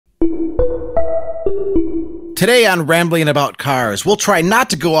Today on Rambling About Cars, we'll try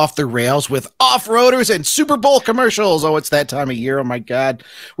not to go off the rails with off-roaders and Super Bowl commercials. Oh, it's that time of year. Oh, my God.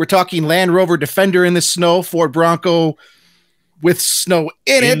 We're talking Land Rover Defender in the snow, Ford Bronco with snow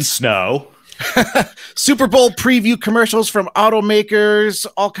in it. Snow. Super Bowl preview commercials from automakers,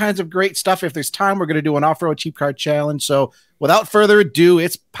 all kinds of great stuff. If there's time, we're going to do an off-road cheap car challenge. So without further ado,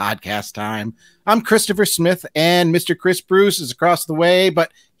 it's podcast time. I'm Christopher Smith, and Mr. Chris Bruce is across the way,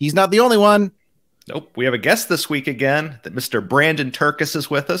 but he's not the only one. Nope. We have a guest this week again. That Mr. Brandon Turkus is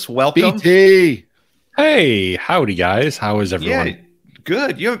with us. Welcome. BT. Hey, howdy, guys. How is everyone? Yeah,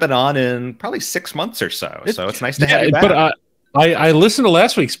 good. You haven't been on in probably 6 months or so, so it's nice to have you back. But I listened to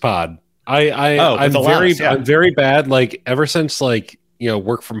last week's pod. I'm very bad. Like ever since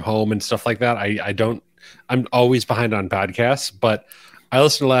work from home and stuff like that. I'm always behind on podcasts, but I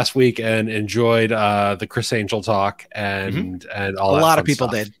listened to last week and enjoyed the Chris Angel talk and all that. A lot of people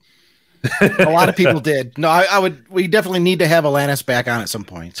did. A lot of people did. No, we definitely need to have Alanis back on at some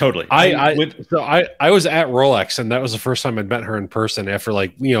point. Totally. I was at Rolex, and that was the first time I'd met her in person after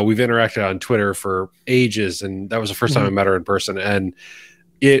we've interacted on Twitter for ages, and that was the first time I met her in person, and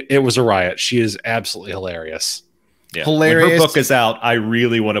it was a riot. She is absolutely hilarious. Yeah. Hilarious. When her book is out, I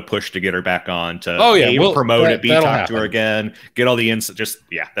really want to push to get her back on to promote it, talk to her again, get all the insight.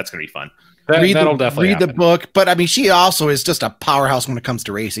 That's going to be fun. Read the book, but I mean, she also is just a powerhouse when it comes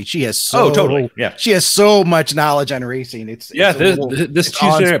to racing. She has she has so much knowledge on racing. This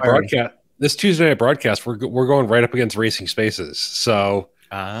Tuesday night broadcast, we're going right up against Racing Spaces, so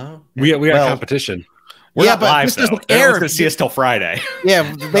we got competition. We're not live, though. They're not going to see us till Friday.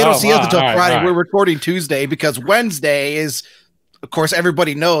 Yeah, they don't see us until Friday. Right. We're recording Tuesday because Wednesday is, of course,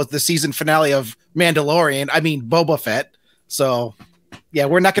 everybody knows the season finale of Mandalorian. I mean, Boba Fett. So. Yeah,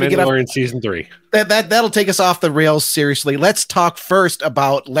 we're not going to get off season 3. That'll take us off the rails. Seriously, let's talk first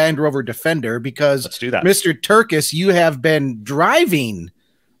about Land Rover Defender because let's do that. Mr. Turkus, you have been driving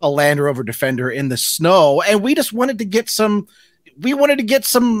a Land Rover Defender in the snow, and we just wanted to get some. We wanted to get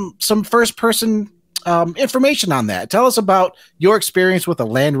some first person information on that. Tell us about your experience with a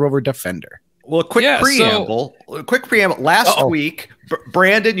Land Rover Defender. Well, a quick preamble. Last week,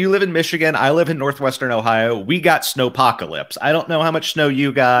 Brandon, you live in Michigan. I live in northwestern Ohio. We got snowpocalypse. I don't know how much snow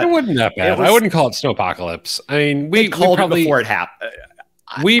you got. It wasn't that bad. I wouldn't call it snowpocalypse. I mean, we called it before it happened.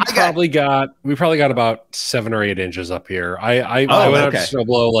 We probably got about 7 or 8 inches up here. I went out to snow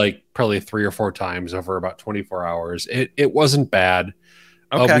blow probably 3 or 4 times over about 24 hours. It wasn't bad.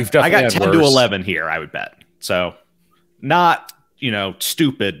 Okay, I got 10 to 11 here. I would bet. So not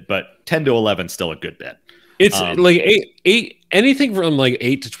stupid, but 10 to 11 still a good bit. It's eight. Anything from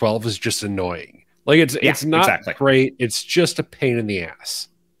 8 to 12 is just annoying. It's not great. It's just a pain in the ass.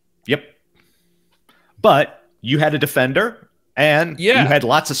 Yep. But you had a Defender, and you had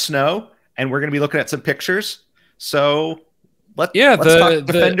lots of snow, and we're going to be looking at some pictures. So let's talk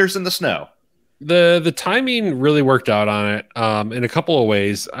Defenders in the snow. The timing really worked out on it in a couple of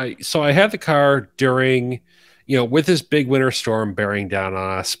ways. I had the car during, with this big winter storm bearing down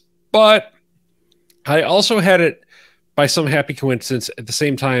on us, but I also had it by some happy coincidence at the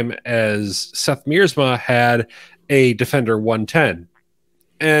same time as Seth Mearsma had a Defender 110.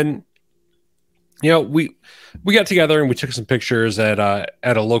 And, we got together and we took some pictures at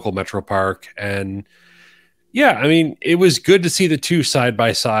a local metro park. And yeah, I mean, it was good to see the two side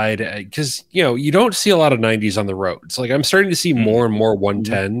by side because, you don't see a lot of 90s on the roads. I'm starting to see more and more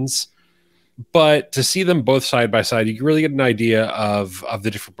 110s. But to see them both side by side, you can really get an idea of the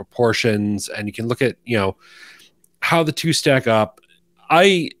different proportions, and you can look at how the two stack up.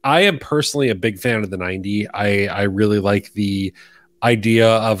 I am personally a big fan of the 90. I really like the idea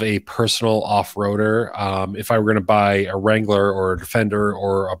of a personal off-roader. If I were going to buy a Wrangler or a Defender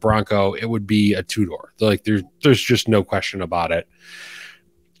or a Bronco, it would be a 2-door. There's just no question about it.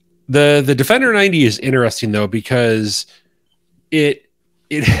 The Defender 90 is interesting though because it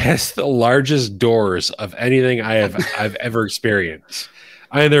has the largest doors of anything I've ever experienced.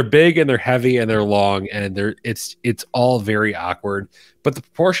 They're big and they're heavy and they're long and it's all very awkward, but the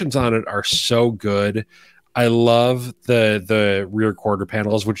proportions on it are so good. I love the rear quarter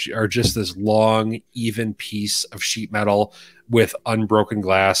panels, which are just this long, even piece of sheet metal with unbroken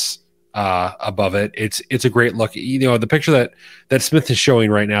glass above it. It's a great look. The picture that Smith is showing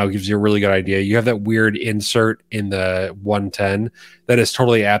right now gives you a really good idea. You have that weird insert in the 110 that is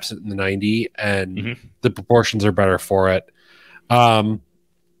totally absent in the 90, and the proportions are better for it. Having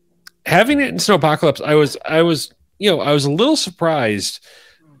it in Snowpocalypse, I was a little surprised.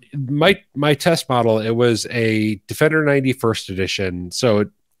 My test model, it was a Defender 90 first edition, so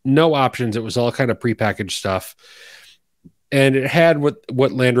no options. It was all kind of prepackaged stuff. And it had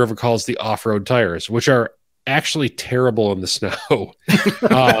what Land Rover calls the off-road tires, which are actually terrible in the snow.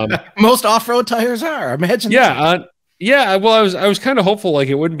 Most off-road tires are. Imagine. Yeah. Yeah, well, I was kind of hopeful like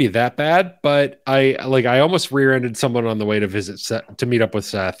it wouldn't be that bad, but I almost rear-ended someone on the way to visit Seth, to meet up with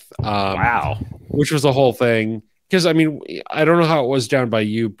Seth. Wow, which was a whole thing. Because I mean, I don't know how it was down by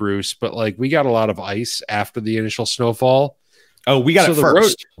you, Bruce, but like we got a lot of ice after the initial snowfall. Oh, we got it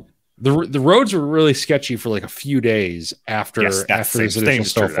first. The roads were really sketchy for like a few days after this initial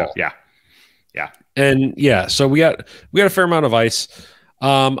snowfall. Yeah, and yeah, so we got a fair amount of ice.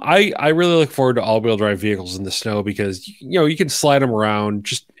 I really look forward to all-wheel drive vehicles in the snow because you can slide them around,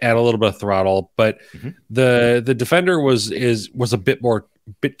 just add a little bit of throttle. But the Defender was a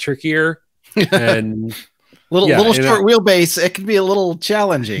bit trickier and little short wheelbase. It can be a little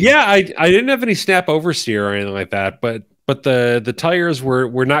challenging. Yeah, I didn't have any snap oversteer or anything like that, but the tires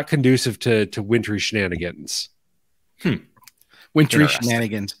were not conducive to wintry shenanigans. Wintry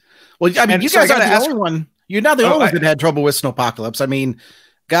shenanigans. Well, I mean, you guys are the only one. You're not the only one that had trouble with Snowpocalypse. I mean,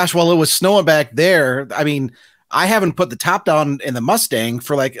 gosh, while it was snowing back there, I mean, I haven't put the top down in the Mustang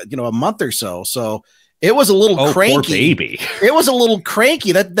for like, a month or so. So it was a little cranky. Poor baby. It was a little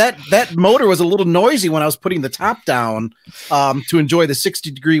cranky. That motor was a little noisy when I was putting the top down to enjoy the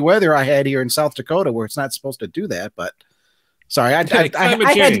 60-degree weather I had here in South Dakota, where it's not supposed to do that. But sorry, I had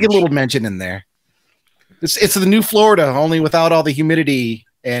to get a little mention in there. It's the new Florida, only without all the humidity.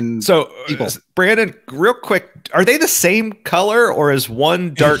 And so, Brandon, real quick, are they the same color, or is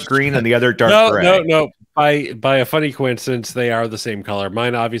one dark green and the other dark gray? No. By a funny coincidence, they are the same color.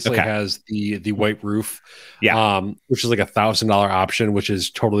 Mine obviously has the white roof, which is like $1,000 option, which is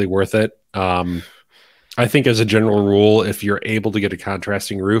totally worth it. I think as a general rule, if you're able to get a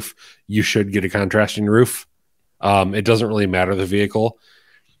contrasting roof, you should get a contrasting roof. It doesn't really matter the vehicle.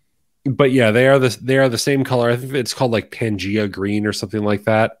 But yeah, they are the same color. I think it's called like Pangea green or something like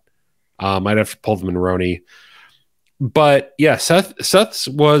that. I'd have to pull them in Roni. But yeah, Seth's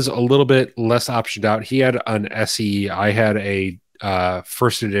was a little bit less optioned out. He had an SE. I had a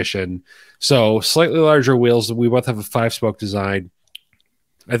first edition. So slightly larger wheels. We both have a 5-spoke design.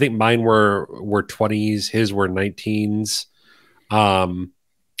 I think mine were 20s. His were 19s.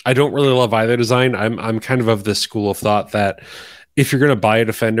 I don't really love either design. I'm kind of the school of thought that if you're going to buy a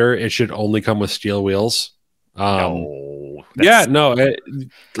Defender, it should only come with steel wheels. Land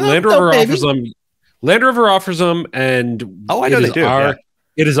Rover offers them. Land Rover offers them, and I know they do.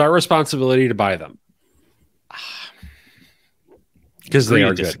 It is our responsibility to buy them because they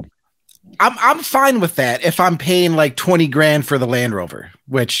are good. I'm fine with that if I'm paying like 20 grand for the Land Rover,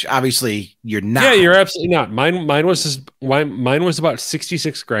 which obviously you're not. Yeah, you're absolutely not. Mine was about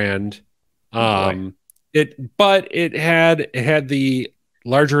 66 grand. It had the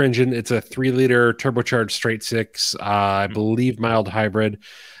larger engine. It's a 3-liter turbocharged straight six, I believe mild hybrid.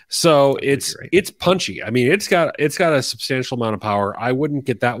 So it's punchy. I mean, it's got a substantial amount of power. I wouldn't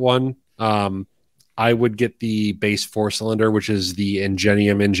get that one. I would get the base 4-cylinder, which is the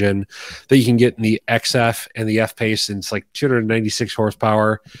Ingenium engine that you can get in the XF and the F-Pace, and it's like 296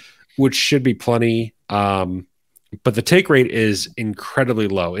 horsepower, which should be plenty. But the take rate is incredibly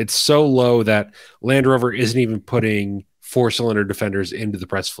low. It's so low that Land Rover isn't even putting 4-cylinder Defenders into the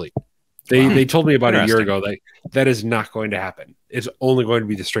press fleet. They told me about a year ago that is not going to happen. It's only going to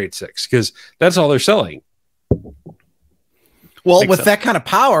be the straight 6 because that's all they're selling. Well, with that kind of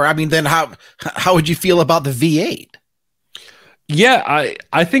power, I mean, then how would you feel about the V8? Yeah,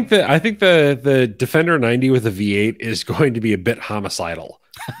 I think the Defender 90 with a V8 is going to be a bit homicidal.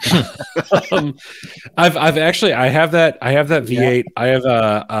 I have that V8. I have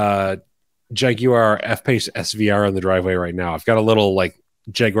a Jaguar F-Pace SVR on the driveway right now. I've got a little like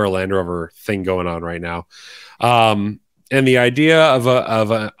Jaguar Land Rover thing going on right now. And the idea of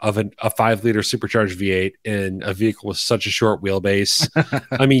a 5-liter supercharged V8 in a vehicle with such a short wheelbase,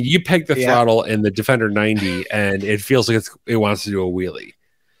 I mean, you peg the throttle in the Defender 90 and it feels like it wants to do a wheelie.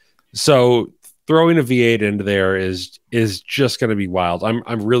 So throwing a V8 into there is just going to be wild.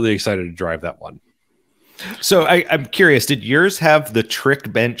 I'm really excited to drive that one. So I'm curious, did yours have the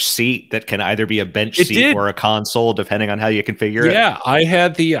trick bench seat that can either be a bench seat or a console, depending on how you configure it? Yeah, I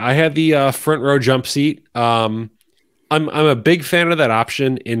had the front row jump seat. I'm a big fan of that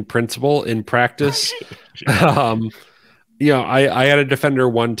option in principle. In practice, I had a Defender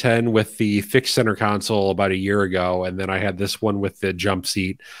 110 with the fixed center console about a year ago, and then I had this one with the jump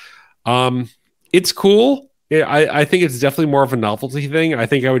seat. It's cool. I think it's definitely more of a novelty thing. I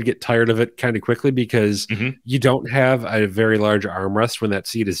think I would get tired of it kind of quickly because you don't have a very large armrest when that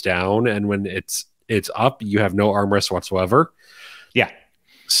seat is down, and when it's up, you have no armrest whatsoever. Yeah.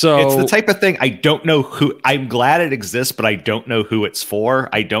 So it's the type of thing I don't know who. I'm glad it exists, but I don't know who it's for.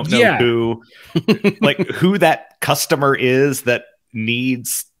 I don't know who, like who that customer is that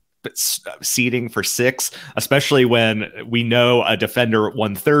needs seating for 6, especially when we know a Defender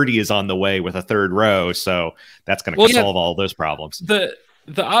 130 is on the way with a 3rd row. So that's going to solve all those problems. The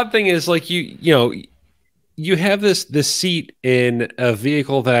odd thing is, like, you have this seat in a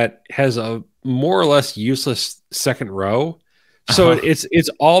vehicle that has a more or less useless 2nd row. So it's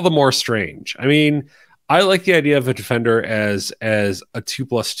all the more strange. I mean, I like the idea of a Defender as a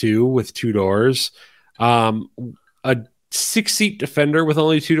 2+2 with 2 doors. A 6-seat Defender with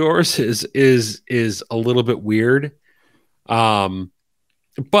only 2 doors is a little bit weird. But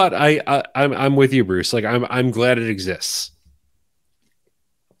I'm with you, Bruce. Like, I'm glad it exists.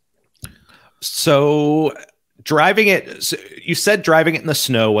 So driving it, so you said driving it in the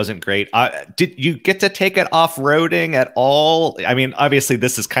snow wasn't great. Did you get to take it off-roading at all? I mean, obviously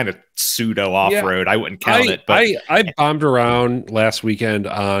this is kind of pseudo off-road. I wouldn't count it, but I bombed around last weekend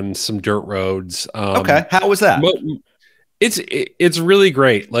on some dirt roads. Okay, how was that? It's really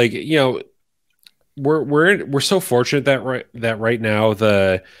great. Like, we're so fortunate that right now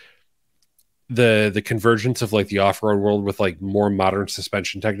the convergence of like the off-road world with like more modern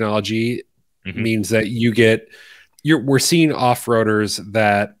suspension technology means that we're seeing off-roaders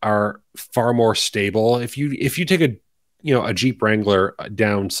that are far more stable. If you take a Jeep Wrangler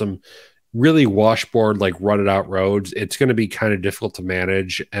down some really washboard, like rutted out roads, it's going to be kind of difficult to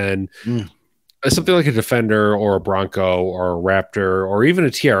manage. And something like a Defender or a Bronco or a Raptor or even a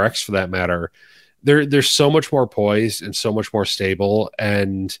TRX for that matter, they're so much more poised and so much more stable,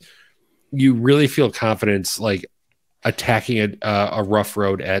 and you really feel confidence like attacking a rough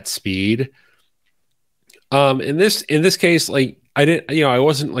road at speed. In this case, like I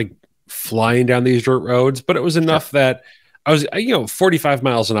wasn't like flying down these dirt roads, but it was enough that I was 45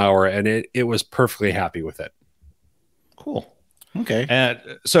 miles an hour, and it was perfectly happy with it. Cool. Okay. And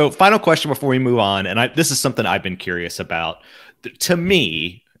so final question before we move on, and this is something I've been curious about. To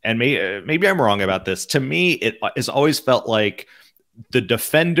me, and maybe I'm wrong about this, to me it has always felt like the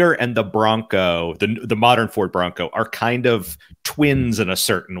Defender and the Bronco, the modern Ford Bronco, are kind of twins in a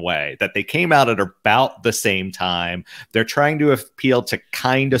certain way, that they came out at about the same time. They're trying to appeal to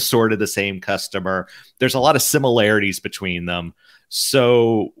kind of sort of the same customer. There's a lot of similarities between them.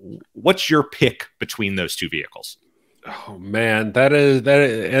 So what's your pick between those two vehicles? Oh man,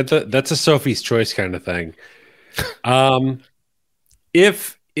 that's a Sophie's choice kind of thing.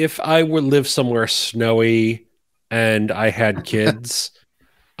 If I would live somewhere snowy and I had kids,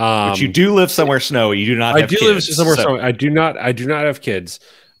 but you do live somewhere snowy. You do not. I do live somewhere snowy. I do not have kids,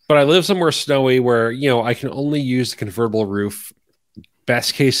 but I live somewhere snowy where I can only use the convertible roof.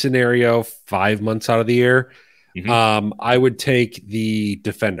 Best case scenario, 5 months out of the year. I would take the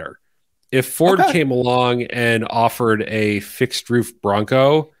Defender. If Ford came along and offered a fixed roof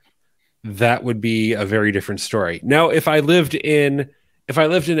Bronco, that would be a very different story. Now, if I lived in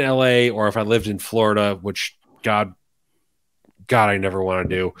LA or if I lived in Florida, which God, I never want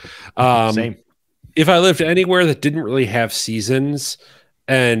to do. Same. If I lived anywhere that didn't really have seasons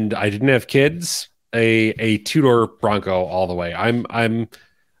and I didn't have kids, a 2-door Bronco all the way. I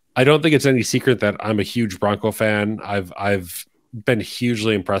don't think it's any secret that I'm a huge Bronco fan. I've been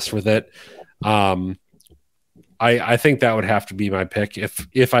hugely impressed with it. I think that would have to be my pick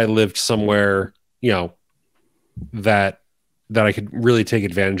if I lived somewhere, that I could really take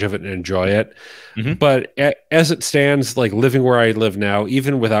advantage of it and enjoy it. But as it stands, like living where I live now,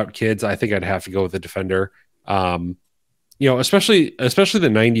 even without kids, I think I'd have to go with the Defender. Especially the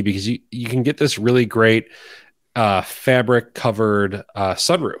 90, because you can get this really great fabric covered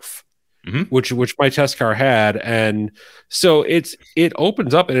sunroof, which my test car had, and so it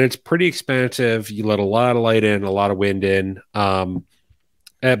opens up and it's pretty expansive. You let a lot of light in, a lot of wind in,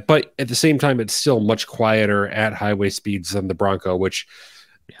 but at the same time, it's still much quieter at highway speeds than the Bronco, which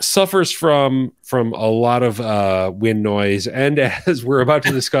suffers from a lot of wind noise, and as we're about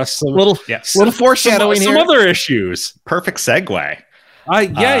to discuss, some little foreshadowing some other issues. Perfect segue.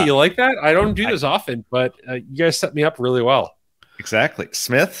 You like that? I don't do this often, but you guys set me up really well. Exactly.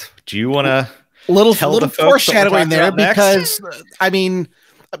 Smith, do you want to little foreshadowing there? Because I mean,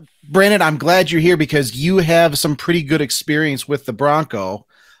 Brandon, I'm glad you're here because you have some pretty good experience with the Bronco.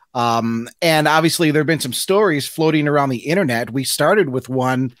 And obviously there have been some stories floating around the internet. We started with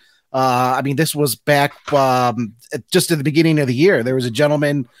one. This was back just at the beginning of the year. There was a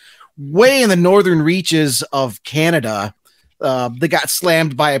gentleman way in the northern reaches of Canada that got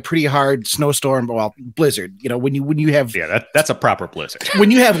slammed by a pretty hard snowstorm, blizzard. When you have that's a proper blizzard.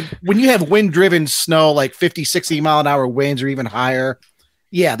 when you have wind driven snow, like 50, 60 mile an hour winds or even higher,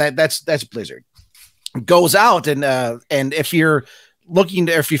 Yeah, that's Blizzard. Goes out and if you're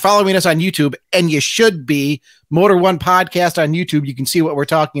if you're following us on YouTube, and you should be, Motor One Podcast on YouTube, you can see what we're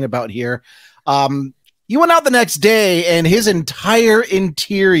talking about here. You went out the next day and his entire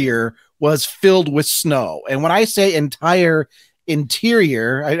interior was filled with snow. And when I say entire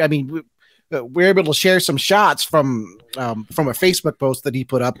interior, I mean, we're able to share some shots from a Facebook post that he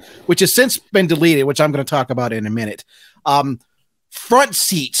put up, which has since been deleted, which I'm going to talk about in a minute. Front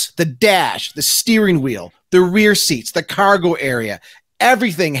seats, the dash, the steering wheel, the rear seats, the cargo area,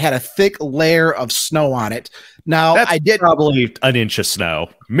 everything had a thick layer of snow on it. Now, I did probably an inch of snow,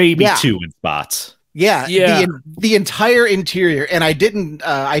 maybe 2 in spots. Yeah. The entire interior. And I didn't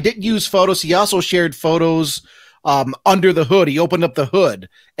use photos. He also shared photos under the hood. He opened up the hood,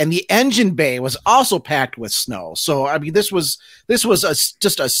 and the engine bay was also packed with snow. So I mean, this was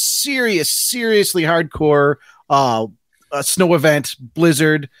just a seriously hardcore a snow event,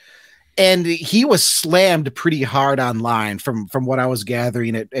 blizzard, and he was slammed pretty hard online from what I was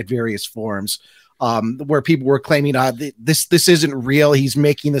gathering at various forums, where people were claiming this isn't real, he's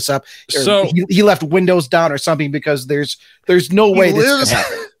making this up. So he left windows down or something, because there's no way this could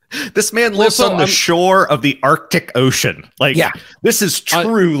happen. This man lives on the shore of the Arctic Ocean. Like, yeah, this is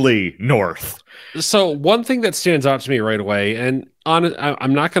truly north. So one thing that stands out to me right away, and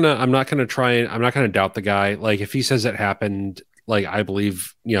I'm not gonna doubt the guy. Like, if he says it happened, like, I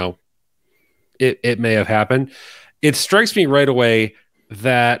believe, it may have happened. It strikes me right away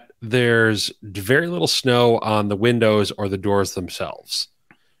that there's very little snow on the windows or the doors themselves.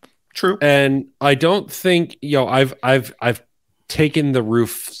 True. And I don't think, I've taken the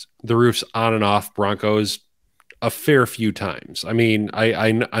roofs on and off Broncos a fair few times. I mean,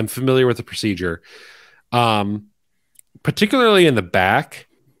 I'm familiar with the procedure, particularly in the back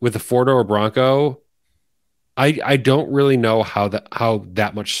with the 4-door Bronco. I don't really know how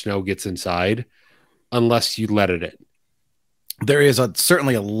that much snow gets inside unless you let it in. There is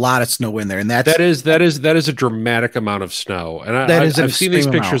certainly a lot of snow in there, and that is a dramatic amount of snow. And I've seen these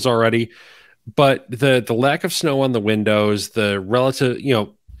pictures already, but the lack of snow on the windows, the relative,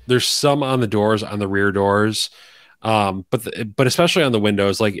 there's some on the doors, on the rear doors. But especially on the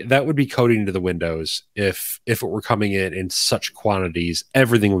windows, like, that would be coating to the windows. If it were coming in such quantities,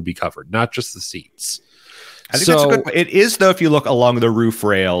 everything would be covered, not just the seats. I think that's a good point. It is, though, if you look along the roof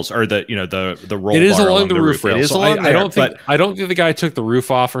rails, or the roll. It is along the roof rails. So I don't think the guy took the roof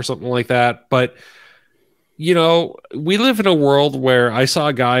off or something like that. But we live in a world where I saw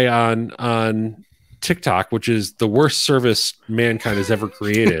a guy on TikTok, which is the worst service mankind has ever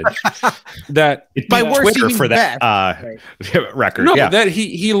created, that by Twitter for that record. No, that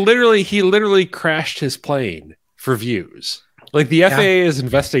he literally crashed his plane for views. Like, the FAA is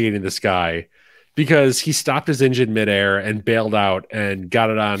investigating this guy because he stopped his engine midair and bailed out and got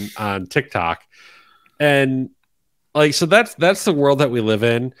it on TikTok. And like, so that's the world that we live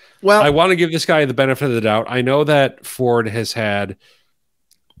in. Well, I want to give this guy the benefit of the doubt. I know that Ford has had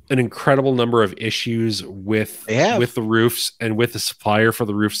an incredible number of issues with the roofs and with the supplier for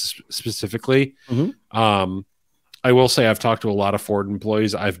the roofs specifically. Mm-hmm. I will say I've talked to a lot of Ford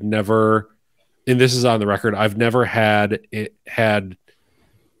employees. I've never, and this is on the record, I've never had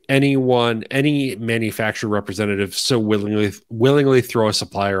any manufacturer representative so willingly throw a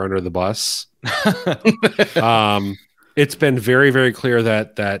supplier under the bus. It's been very, very clear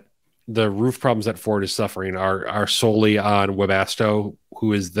that the roof problems that Ford is suffering are solely on Webasto,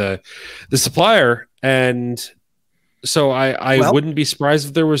 who is the supplier. And so I wouldn't be surprised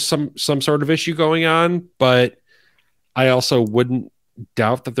if there was some sort of issue going on, but I also wouldn't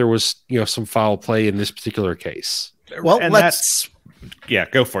doubt that there was, some foul play in this particular case. Well, and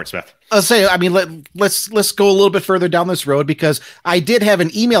go for it, Smith. I'll say, I mean, let's go a little bit further down this road, because I did have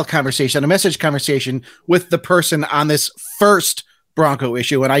an email conversation, a message conversation with the person on this first Bronco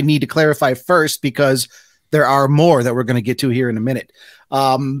issue, and I need to clarify first, because there are more that we're going to get to here in a minute.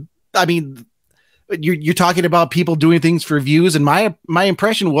 I mean, you're talking about people doing things for views, and my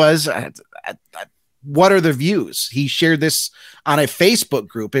impression was, what are the views? He shared this on a Facebook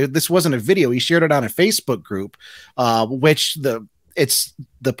group. This wasn't a video. He shared it on a Facebook group, which the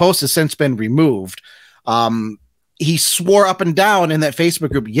post has since been removed. He swore up and down in that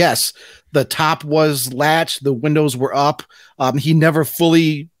Facebook group, yes, the top was latched, the windows were up. He never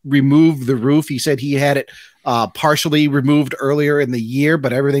fully removed the roof. He said he had it partially removed earlier in the year,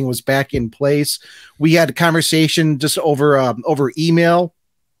 but everything was back in place. We had a conversation just over email.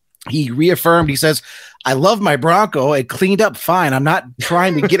 He reaffirmed, he says, I love my Bronco. It cleaned up fine. I'm not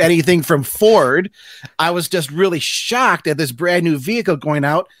trying to get anything from Ford. I was just really shocked at this brand new vehicle going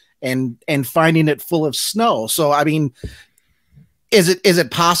out and finding it full of snow. So, I mean, is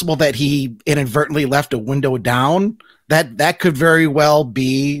it possible that he inadvertently left a window down? That could very well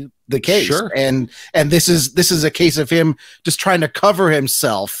be the case. Sure. And this is a case of him just trying to cover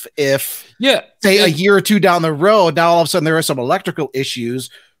himself. If say a year or two down the road, now all of a sudden there are some electrical issues,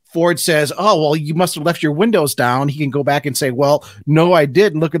 Ford says, oh, well, you must have left your windows down. He can go back and say, well, no, I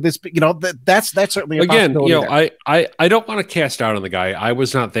didn't. Look at this. You know, that's certainly a possibility. You know, I don't want to cast out on the guy. I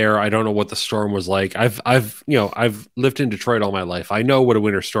was not there. I don't know what the storm was like. I've lived in Detroit all my life. I know what a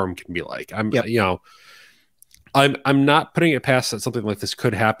winter storm can be like. I'm not putting it past that something like this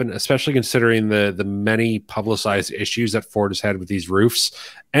could happen, especially considering the many publicized issues that Ford has had with these roofs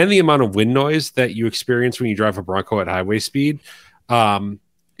and the amount of wind noise that you experience when you drive a Bronco at highway speed.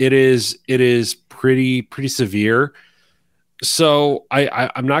 It is pretty severe. So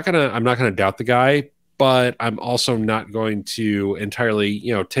I'm not gonna doubt the guy, but I'm also not going to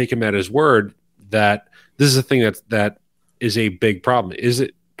entirely take him at his word that this is a thing that is a big problem. Is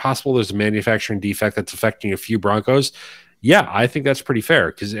it possible there's a manufacturing defect that's affecting a few Broncos? Yeah, I think that's pretty fair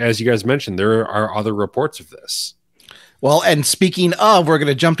because, as you guys mentioned, there are other reports of this. Well, and speaking of, we're going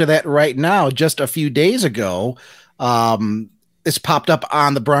to jump to that right now. Just a few days ago, this popped up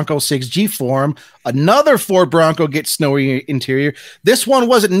on the Bronco 6G forum. Another Ford Bronco gets snowy interior. This one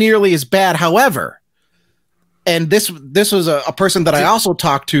wasn't nearly as bad, however. And this was a person that I also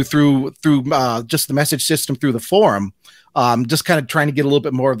talked to through just the message system through the forum, just kind of trying to get a little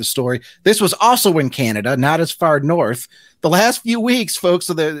bit more of the story. This was also in Canada, not as far north. The last few weeks, folks,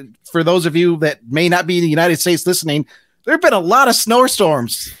 for those of you that may not be in the United States listening, there have been a lot of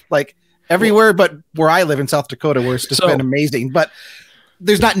snowstorms, like everywhere but where I live in South Dakota, where it's just been amazing. But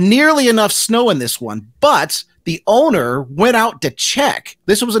there's not nearly enough snow in this one. But the owner went out to check.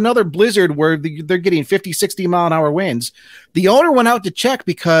 This was another blizzard where they're getting 50, 60 mile an hour winds. The owner went out to check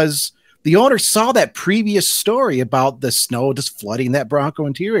because the owner saw that previous story about the snow just flooding that Bronco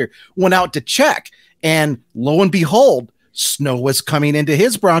interior, went out to check, and lo and behold, snow was coming into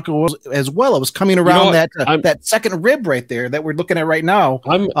his Bronco as well. It was coming around that second rib right there that we're looking at right now.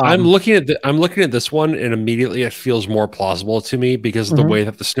 I'm looking at this one, and immediately it feels more plausible to me because of the way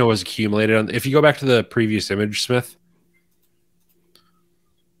that the snow has accumulated. If you go back to the previous image, Smith.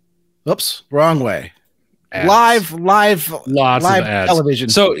 Oops, wrong way. Ads. Live television.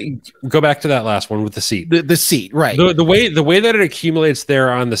 So go back to that last one with the seat. The seat, right? The way that it accumulates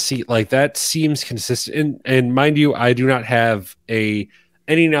there on the seat, like that seems consistent. And mind you, I do not have any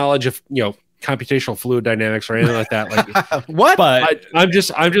knowledge of computational fluid dynamics or anything like that. Like what? But I'm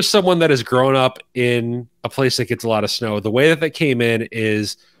just someone that has grown up in a place that gets a lot of snow. The way that came in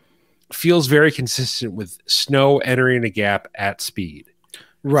feels very consistent with snow entering a gap at speed.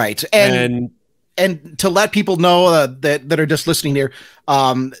 Right, and to let people know that are just listening here,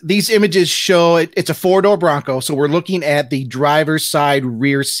 these images show it's a four-door Bronco. So we're looking at the driver's side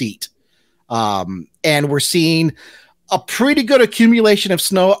rear seat. And we're seeing a pretty good accumulation of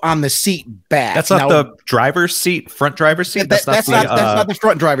snow on the seat back. That's not the driver's seat, front driver's seat. That's not the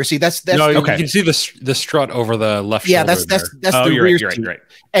front driver's seat. That's no, okay. You can see the strut over the left. Yeah, shoulder that's the rear seat. Right.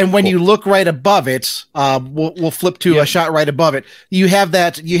 And when you look right above it, we'll flip to a shot right above it. You have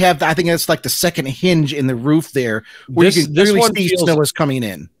I think that's like the second hinge in the roof there, where you can clearly see snow is coming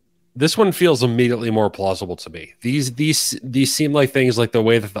in. This one feels immediately more plausible to me. These seem like things like the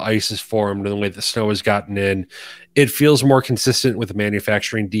way that the ice is formed and the way the snow has gotten in. It feels more consistent with the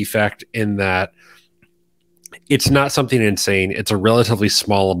manufacturing defect in that it's not something insane. It's a relatively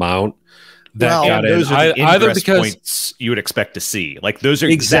small amount that got in. Those are the either because points you would expect to see. Like those are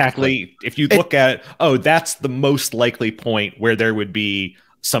exactly if you look at that's the most likely point where there would be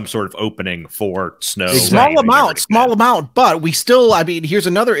some sort of opening for snow. Small amount, but we still, here's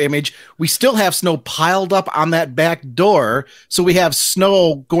another image. We still have snow piled up on that back door. So we have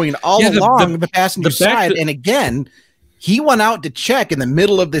snow going all along the passenger side. And again, he went out to check in the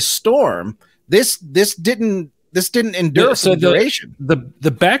middle of this storm. This didn't endure for the duration.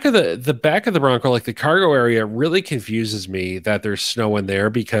 The back of the Bronco, like the cargo area, really confuses me that there's snow in there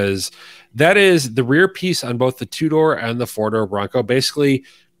because that is the rear piece on both the two-door and the four-door Bronco. Basically,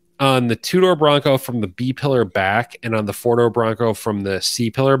 on the two-door Bronco from the B pillar back and on the four-door Bronco from the C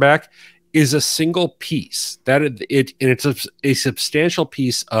pillar back is a single piece. It's a substantial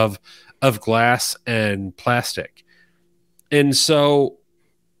piece of glass and plastic. And so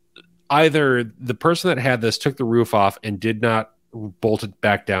either the person that had this took the roof off and did not bolt it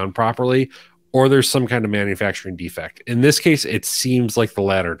back down properly, or there's some kind of manufacturing defect. In this case, it seems like the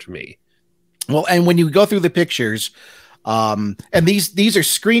latter to me. Well, and when you go through the pictures, And these are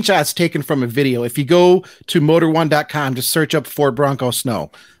screenshots taken from a video. If you go to motor1.com, just search up Ford Bronco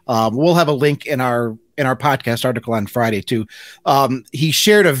snow. We'll have a link in our podcast article on Friday too. He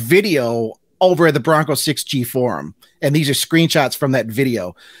shared a video over at the Bronco 6G forum, and these are screenshots from that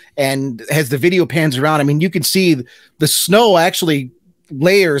video. And as the video pans around, I mean, you can see the snow actually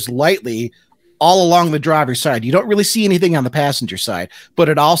layers lightly all along the driver's side. You don't really see anything on the passenger side, but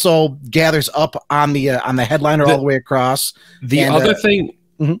it also gathers up on the headliner all the way across. The other thing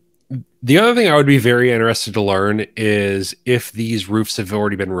I would be very interested to learn is if these roofs have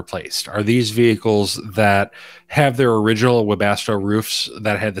already been replaced. Are these vehicles that have their original Webasto roofs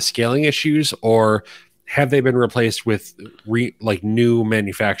that had the scaling issues, or have they been replaced with like new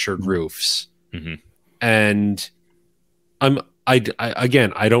manufactured roofs? And I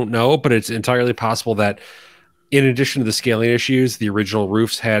don't know, but it's entirely possible that in addition to the scaling issues, the original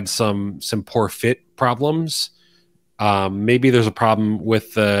roofs had some poor fit problems. Maybe there's a problem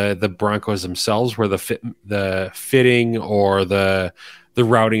with the Broncos themselves, where the fitting or the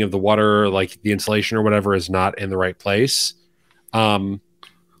routing of the water, like the insulation or whatever, is not in the right place. Well,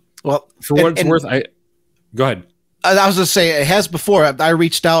 for what it's worth, go ahead. I was going to say, it has before. I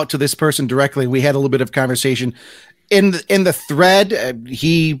reached out to this person directly. We had a little bit of conversation. In the thread,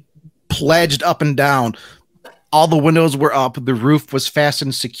 he pledged up and down. All the windows were up. The roof was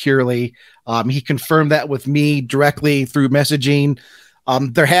fastened securely. He confirmed that with me directly through messaging.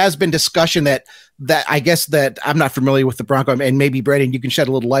 There has been discussion that I guess that I'm not familiar with the Bronco, and maybe Brandon, you can shed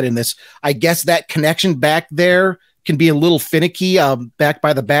a little light in this. I guess that connection back there can be a little finicky, back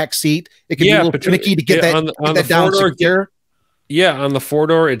by the back seat. It can be a little finicky to get that down secure. Yeah, on the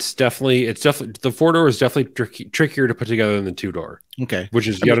 4-door, it's definitely the 4-door is definitely trickier to put together than the 2-door. Okay, which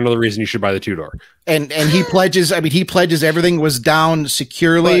is yet another reason you should buy the 2-door. And he pledges. I mean, he pledges everything was down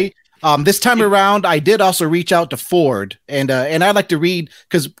securely. This time around, I did also reach out to Ford, and I'd like to read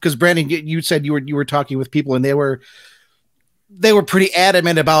because Brandon, you said you were talking with people, and they were pretty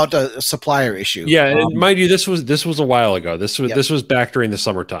adamant about a supplier issue. Yeah, and mind you, this was a while ago. This was back during the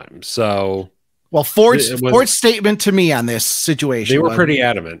summertime, so. Well, Ford's statement to me on this situation. They were pretty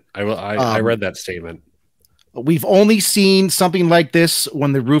adamant. I read that statement. We've only seen something like this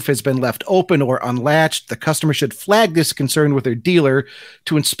when the roof has been left open or unlatched. The customer should flag this concern with their dealer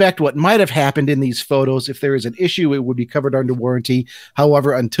to inspect what might have happened in these photos. If there is an issue, it would be covered under warranty.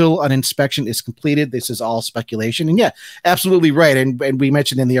 However, until an inspection is completed, this is all speculation. And yeah, absolutely right. And we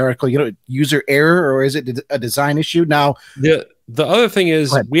mentioned in the article, user error, or is it a design issue? Now, the other thing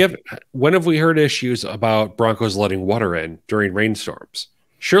is, when have we heard issues about Broncos letting water in during rainstorms?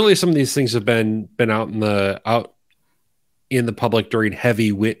 Surely some of these things have been out in the public during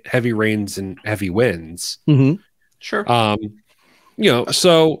heavy rains and heavy winds. Sure.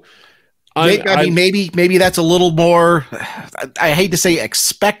 So I mean, maybe that's a little more. I hate to say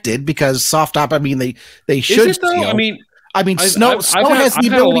expected, because soft top. I mean, they should. I mean, snow has the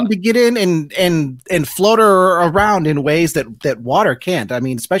ability to get in and float around in ways that water can't. I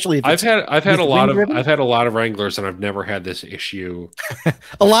mean, especially if I've had a lot of Wranglers, and I've never had this issue.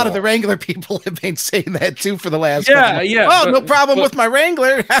 A lot of the Wrangler people have been saying that too for the last. Oh, no problem with my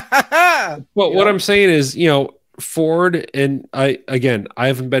Wrangler. What I'm saying is, Ford, and I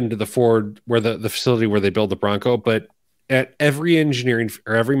haven't been to the Ford where the facility where they build the Bronco, but at every engineering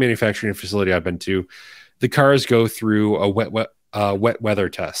or every manufacturing facility I've been to, the cars go through a wet weather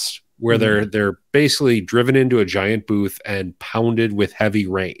test where they're basically driven into a giant booth and pounded with heavy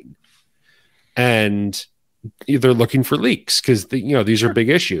rain, and they're looking for leaks because these are big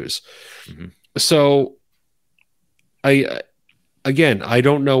issues. So I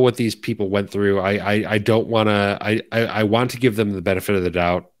don't know what these people went through. I don't want to. I want to give them the benefit of the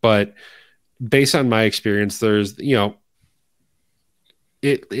doubt, but based on my experience, there's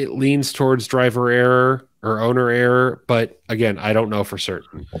it leans towards driver error or owner error, but again, I don't know for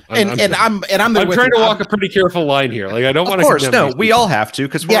certain. I'm trying to walk a pretty careful line here. Like, I don't want to. Of course, no, we all have to,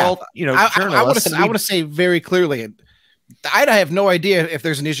 because we're all journalists. I want to say very clearly, I have no idea if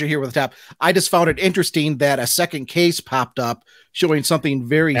there's an issue here with the top. I just found it interesting that a second case popped up showing something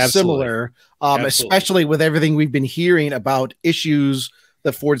very similar, especially with everything we've been hearing about issues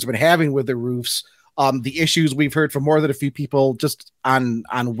that Ford's been having with the roofs. The issues we've heard from more than a few people just on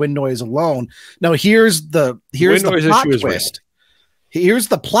wind noise alone. Now here's the plot twist. Here's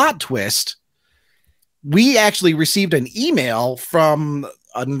the plot twist. We actually received an email from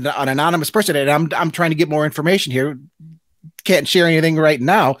an anonymous person, and I'm trying to get more information here. Can't share anything right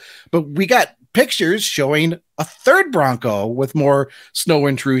now, but we got pictures showing a third Bronco with more snow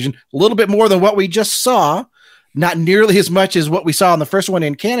intrusion, a little bit more than what we just saw. Not nearly as much as what we saw in the first one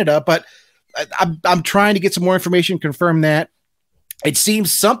in Canada, but I'm trying to get some more information, confirm that. It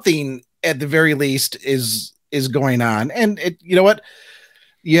seems something at the very least is going on. And you know what?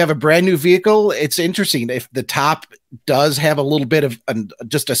 You have a brand new vehicle. It's interesting if the top does have a little bit of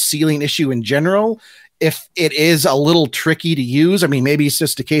just a sealing issue in general. If it is a little tricky to use, I mean, maybe it's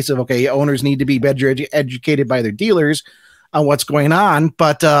just a case of, okay, owners need to be better educated by their dealers on what's going on.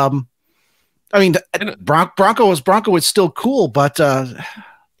 But I mean, Bronco is still cool, but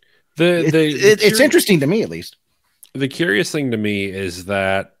it's interesting to me, at least. The curious thing to me is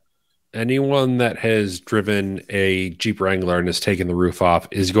that anyone that has driven a Jeep Wrangler and has taken the roof off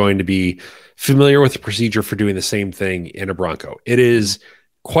is going to be familiar with the procedure for doing the same thing in a Bronco. It is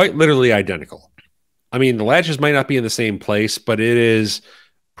quite literally identical. I mean, the latches might not be in the same place, but it is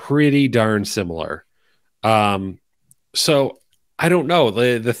pretty darn similar. So I don't know.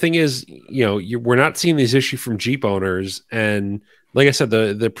 The thing is, we're not seeing these issues from Jeep owners. And like I said,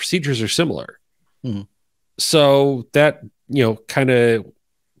 the procedures are similar. Mm-hmm. So that, kind of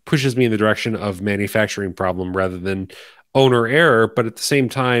pushes me in the direction of manufacturing problem rather than owner error. But at the same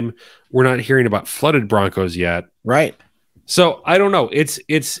time, we're not hearing about flooded Broncos yet. Right. So I don't know. It's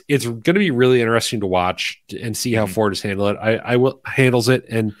going to be really interesting to watch and see how Ford has handled it. Handles it.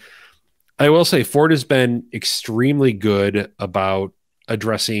 And I will say Ford has been extremely good about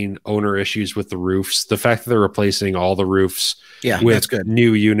addressing owner issues with the roofs. The fact that they're replacing all the roofs with that's good.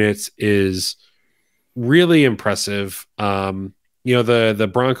 New units is really impressive. The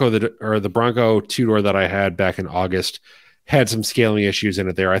Bronco the Bronco two-door that I had back in August had some scaling issues in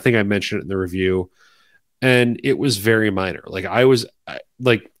it there. I think I mentioned it in the review, and it was very minor. Like I was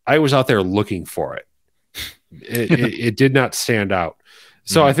out there looking for it. It did not stand out.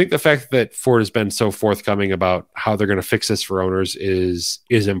 So I think the fact that Ford has been so forthcoming about how they're going to fix this for owners is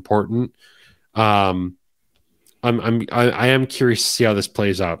important. I am curious to see how this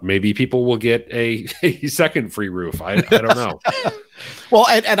plays out. Maybe people will get a second free roof. I don't know. Well,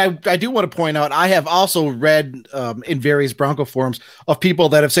 and I do want to point out, I have also read in various Bronco forums of people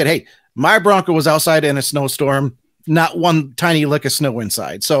that have said, hey, my Bronco was outside in a snowstorm, not one tiny lick of snow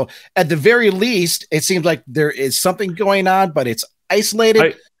inside. So at the very least, it seems like there is something going on, but it's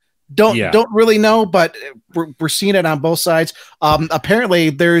isolated. Don't really know, but we're seeing it on both sides.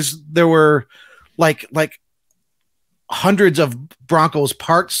 Apparently there were like hundreds of Broncos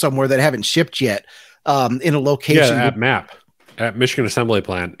parked somewhere that haven't shipped yet in a location at Michigan Assembly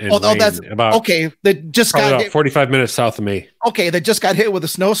Plant. That's about okay. That just got about 45 minutes south of me. Okay, that just got hit with a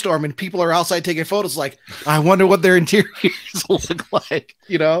snowstorm, and people are outside taking photos. Like, I wonder what their interiors look like.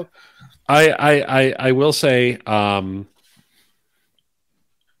 I will say.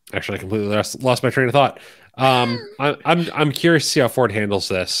 Actually, I completely lost my train of thought. I'm curious to see how Ford handles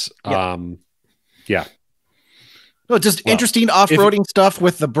this. Yeah. No, just interesting off-roading stuff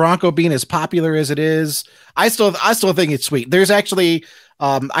with the Bronco being as popular as it is. I still think it's sweet. There's actually,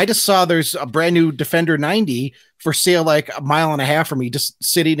 I just saw there's a brand new Defender 90 for sale, like a mile and a half from me, just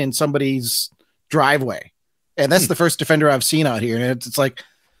sitting in somebody's driveway, and that's the first Defender I've seen out here. And it's like,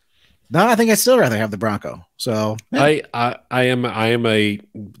 no, I think I'd still rather have the Bronco. So yeah.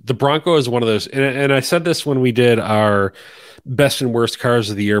 The Bronco is one of those, and I said this when we did our best and worst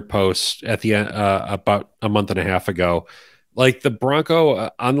cars of the year post at the end, about a month and a half ago. Like the Bronco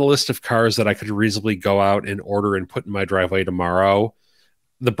on the list of cars that I could reasonably go out and order and put in my driveway tomorrow,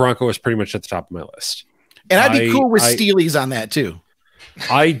 the Bronco is pretty much at the top of my list. And I'd be cool with Steelies on that too.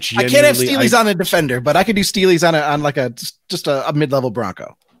 I can't have Steelies on a Defender, but I could do Steelies on like a mid-level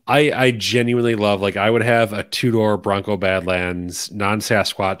Bronco. I genuinely love, like, I would have a two-door Bronco Badlands,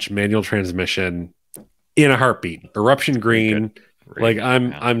 non-Sasquatch, manual transmission in a heartbeat. Eruption green. Like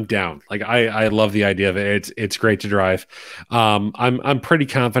I'm down. Like I love the idea of it. It's great to drive. I'm pretty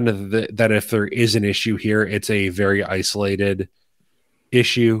confident that if there is an issue here, it's a very isolated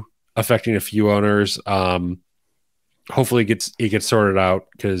issue affecting a few owners. Hopefully it gets sorted out,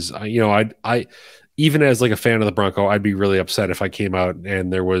 because I even as like a fan of the Bronco, I'd be really upset if I came out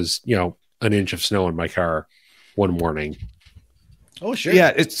and there was, an inch of snow in my car one morning. Oh, sure.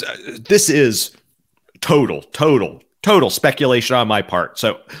 Yeah, this is total speculation on my part.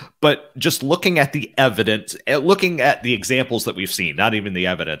 So, but just looking at the evidence, looking at the examples that we've seen, not even the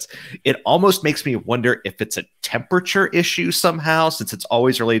evidence, it almost makes me wonder if it's a temperature issue somehow, since it's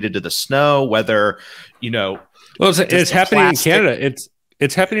always related to the snow, whether, well, it's happening in Canada.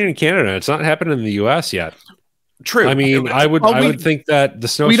 It's happening in Canada. It's not happening in the US yet. True. I mean, I would think that the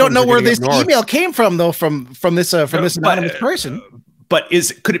snow. We don't know where this email came from, though, from this anonymous person. But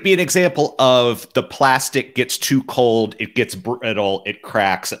could it be an example of the plastic gets too cold, it gets brittle, it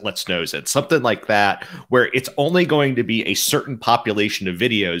cracks, it lets snows in, something like that, where it's only going to be a certain population of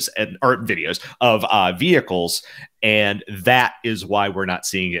vehicles, and that is why we're not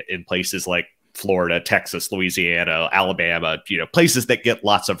seeing it in places like Florida, Texas, Louisiana, Alabama, places that get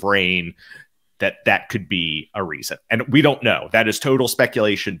lots of rain. That could be a reason, and we don't know. That is total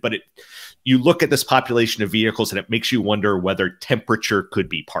speculation, but you look at this population of vehicles and it makes you wonder whether temperature could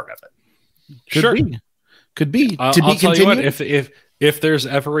be part of it. Could be. I'll tell you what, if there's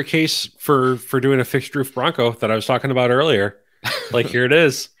ever a case for doing a fixed roof Bronco that I was talking about earlier, like here it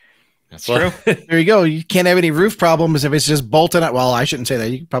is. That's true. There you go. You can't have any roof problems if it's just bolted up. Well, I shouldn't say that.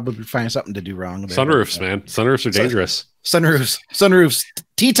 You could probably find something to do wrong. Sunroofs, man. Sunroofs are dangerous. Sunroofs.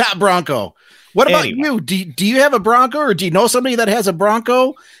 T-top Bronco. What about you? Do you have a Bronco, or do you know somebody that has a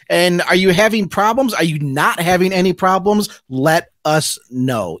Bronco? And are you having problems? Are you not having any problems? Let us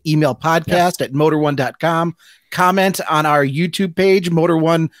know. Email podcast@motor1.com. Comment on our YouTube page, Motor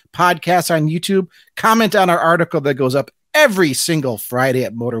One Podcast on YouTube. Comment on our article that goes up every single Friday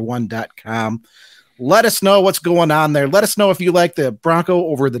at motor1.com. Let us know what's going on there. Let us know if you like the Bronco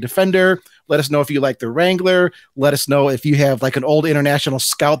over the Defender. Let us know if you like the Wrangler. Let us know if you have like an old International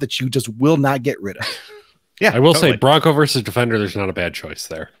Scout that you just will not get rid of. Yeah, I will say Bronco versus Defender, there's not a bad choice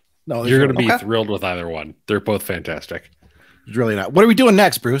there. No, you're going to be thrilled with either one. They're both fantastic. It's really not. What are we doing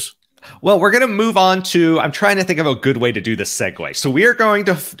next, Bruce? Well, we're going to move on to, I'm trying to think of a good way to do this segue. So we are going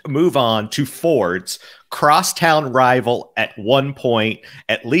to move on to Ford's crosstown rival at one point,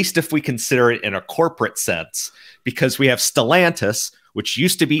 at least if we consider it in a corporate sense, because we have Stellantis, which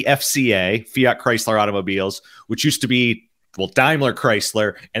used to be FCA, Fiat Chrysler Automobiles, which used to be, Daimler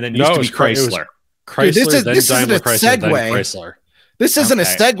Chrysler, and then used to be Chrysler. Chrysler, this isn't a segue. This isn't a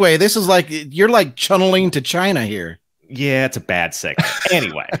segue. This is like, you're like channeling to China here. Yeah, it's a bad segue.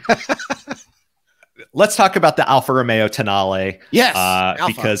 Anyway, let's talk about the Alfa Romeo Tonale. Yes,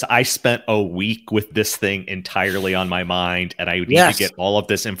 because I spent a week with this thing entirely on my mind, and I need to get all of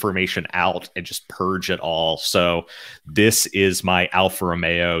this information out and just purge it all. So this is my Alfa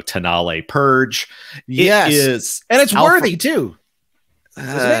Romeo Tonale purge. Yes, it is, and it's worthy too.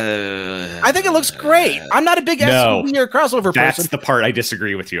 I think it looks great. I'm not a big SUV or crossover person. That's the part I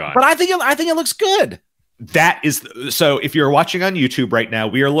disagree with you on. But I think it looks good. That is so. If you're watching on YouTube right now,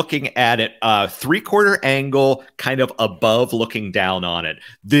 we are looking at it 3/4 angle, kind of above, looking down on it.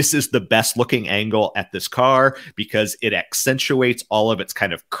 This is the best looking angle at this car because it accentuates all of its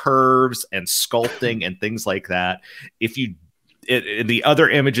kind of curves and sculpting and things like that. If you, the other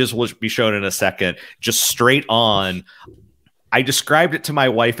images will be shown in a second. Just straight on, I described it to my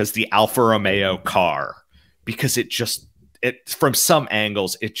wife as the Alfa Romeo car because it from some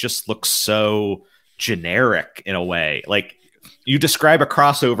angles it just looks so generic in a way. Like you describe a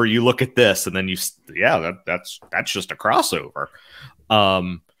crossover, you look at this, and then that's just a crossover.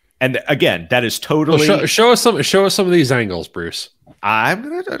 And again, that is totally. Well, show us some of these angles, Bruce. I'm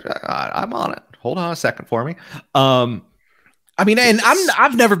on it. Hold on a second for me. I mean, and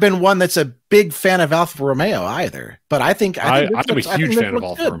I've never been one that's a big fan of Alfa Romeo either, but I'm a huge fan of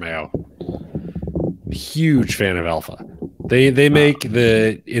Alfa Romeo. Huge fan of Alfa. They make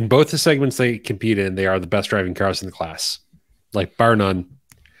in both the segments they compete in, they are the best driving cars in the class, like bar none.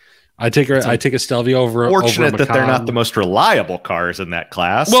 I take a Stelvio over. Fortunate that they're not the most reliable cars in that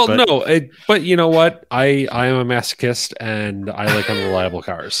class. Well, but you know what? I am a masochist and I like unreliable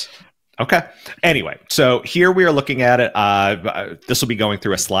cars. Okay. Anyway, so here we are looking at it. This will be going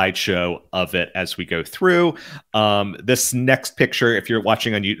through a slideshow of it as we go through. This next picture, if you're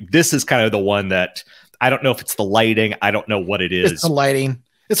watching on YouTube, this is kind of the one that I don't know if it's the lighting. I don't know what it is. It's the lighting.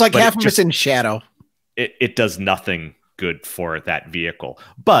 It's like half of it's in shadow. It does nothing good for that vehicle.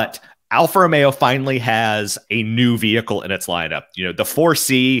 But Alfa Romeo finally has a new vehicle in its lineup. The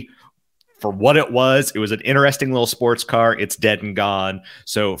 4C, for what it was an interesting little sports car. It's dead and gone.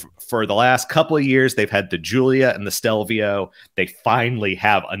 So for the last couple of years, they've had the Giulia and the Stelvio. They finally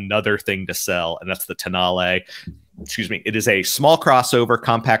have another thing to sell, and that's the Tonale. Excuse me. It is a small crossover,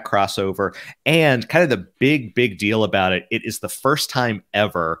 compact crossover, and kind of the big deal about it. It is the first time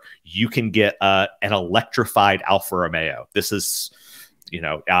ever you can get an electrified Alfa Romeo. This is,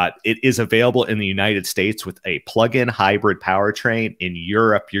 it is available in the United States with a plug-in hybrid powertrain. In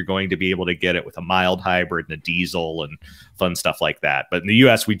Europe, you're going to be able to get it with a mild hybrid and a diesel and fun stuff like that. But in the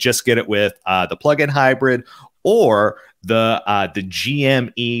US, we just get it with the plug-in hybrid or the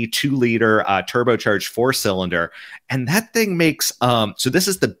GME 2-liter turbocharged 4-cylinder. And that thing makes, so this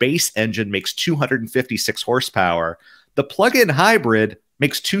is the base engine, makes 256 horsepower. The plug-in hybrid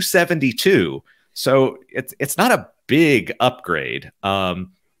makes 272. So it's not a big upgrade.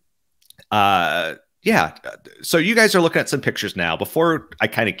 Yeah. So you guys are looking at some pictures now. Before I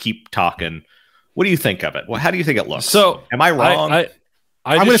kind of keep talking, what do you think of it? Well, how do you think it looks? So am I wrong?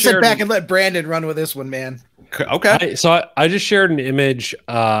 I'm going to sit back and let Brandon run with this one, man. Okay. I just shared an image,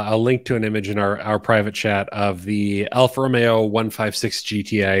 a link to an image in our private chat of the Alfa Romeo 156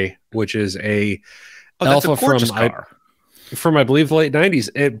 GTA, which is Alfa from I believe the late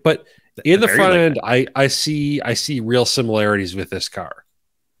 90s. But in the front end, I see real similarities with this car.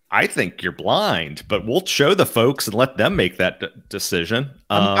 I think you're blind, but we'll show the folks and let them make that decision.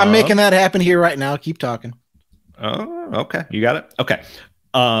 I'm making that happen here right now. Keep talking. Oh, okay. You got it. Okay.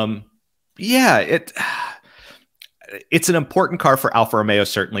 Yeah, it's an important car for Alfa Romeo,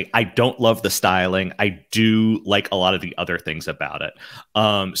 certainly. I don't love the styling. I do like a lot of the other things about it.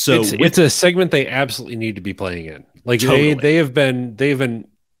 So it's a segment they absolutely need to be playing in. Like totally. they've been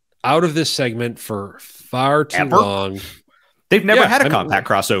out of this segment for far too long. They've never had a compact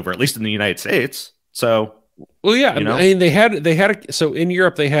crossover, at least in the United States. So, well, yeah, I mean, they had so in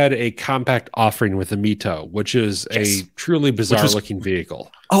Europe they had a compact offering with the Mito, which is a truly bizarre looking vehicle.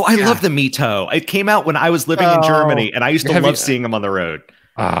 Oh, I love the Mito. It came out when I was living in Germany, and I used to love seeing them on the road.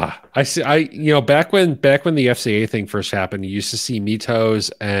 I see. Back when the FCA thing first happened, you used to see Mitos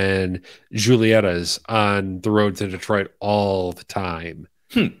and Giuliettas on the roads in Detroit all the time.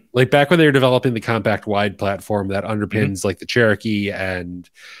 Like back when they were developing the compact wide platform that underpins like the Cherokee and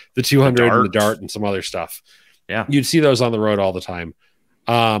the 200 and the Dart and some other stuff. Yeah. You'd see those on the road all the time.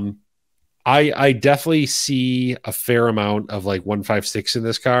 I definitely see a fair amount of like 156 in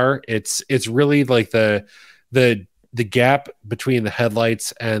this car. It's really like the gap between the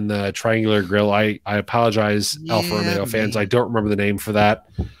headlights and the triangular grille. I apologize, Alfa Romeo fans. I don't remember the name for that.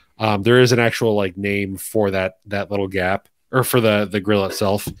 There is an actual like name for that little gap. Or for the grill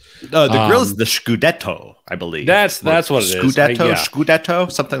itself. The grill is the Scudetto, I believe. That's what it is. Scudetto,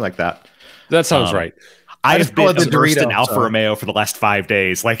 something like that. That sounds right. I've been immersed in Alfa Romeo for the last 5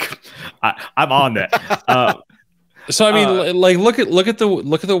 days. Like, I'm on that. So I mean, like look at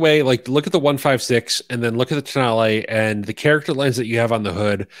the way, like look at the 156, and then look at the Tonale and the character lines that you have on the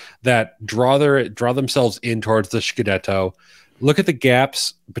hood that draw themselves in towards the Scudetto. Look at the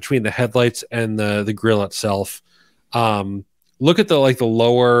gaps between the headlights and the grill itself. Look at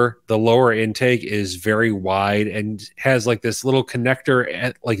the lower intake is very wide and has like this little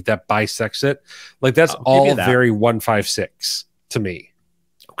connector like that bisects it. Like that's all very 156 to me.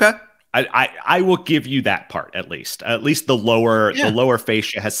 Okay. I will give you that part at least the lower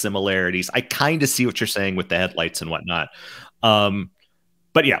fascia has similarities. I kind of see what you're saying with the headlights and whatnot.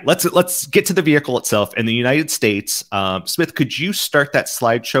 But yeah, let's get to the vehicle itself. In the United States, Smith, could you start that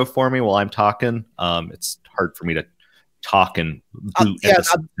slideshow for me while I'm talking? It's hard for me to talk and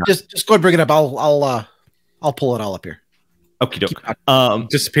just go and bring it up. I'll pull it all up here. Okay, doke.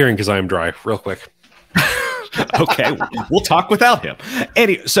 Disappearing because I am dry. Real quick. Okay, we'll talk without him.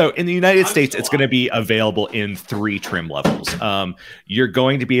 Anyway, so in the United States, it's going to be available in 3 trim levels. You're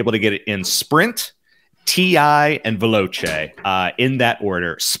going to be able to get it in Sprint, TI, and Veloce in that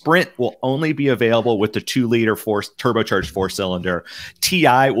order. Sprint will only be available with the 2-liter turbocharged 4-cylinder.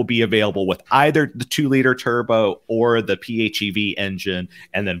 TI will be available with either the 2-liter turbo or the PHEV engine,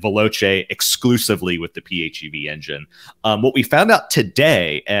 and then Veloce exclusively with the PHEV engine. What we found out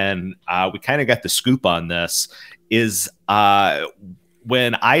today, and we kind of got the scoop on this, is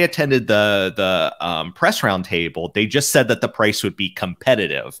when I attended the press roundtable, they just said that the price would be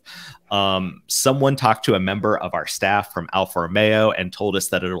competitive. Someone talked to a member of our staff from Alfa Romeo and told us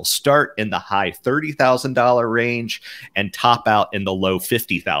that it'll start in the high $30,000 range and top out in the low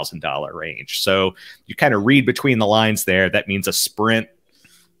 $50,000 range. So you kind of read between the lines there. That means a Sprint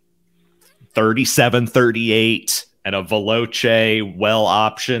 37, 38 and a Veloce well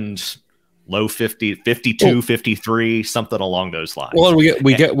optioned low 50, 52, 53, something along those lines. Well,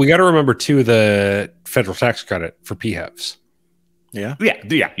 we got to remember too the federal tax credit for PHEVs. Yeah.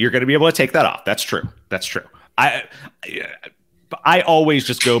 You're going to be able to take that off. That's true. I always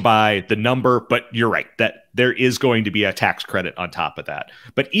just go by the number, but you're right that there is going to be a tax credit on top of that.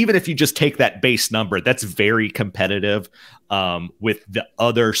 But even if you just take that base number, that's very competitive with the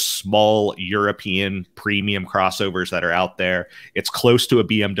other small European premium crossovers that are out there. It's close to a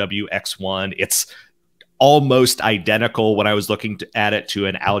BMW X1. It's almost identical when I was looking at it to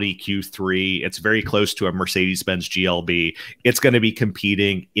an Audi Q3. It's very close to a Mercedes-Benz GLB. It's going to be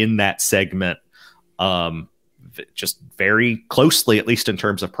competing in that segment just very closely, at least in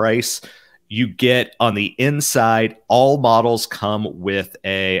terms of price. You get on the inside, all models come with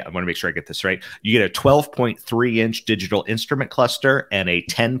I want to make sure I get this right. You get a 12.3-inch digital instrument cluster and a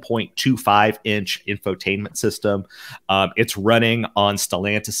 10.25-inch infotainment system. It's running on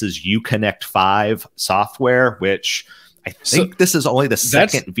Stellantis's Uconnect 5 software, which I think this is only the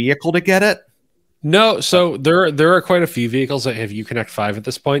second vehicle to get it. No, so there are quite a few vehicles that have Uconnect 5 at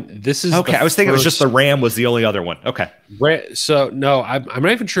this point. This is okay. I was thinking it was just the Ram was the only other one. Okay. So no, I'm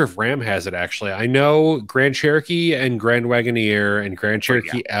not even sure if Ram has it actually. I know Grand Cherokee and Grand Wagoneer and Grand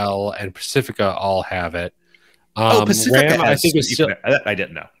Cherokee L and Pacifica all have it. Pacifica Ram, I think is still. I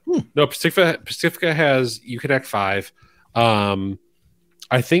didn't know. No, Pacifica has Uconnect 5.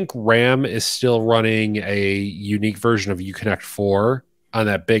 I think Ram is still running a unique version of Uconnect 4. On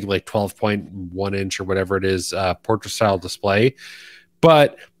that big, like 12.1 inch or whatever it is, portrait style display.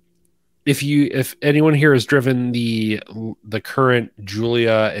 But if anyone here has driven the current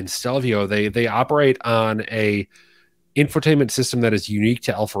Giulia and Stelvio, they operate on a infotainment system that is unique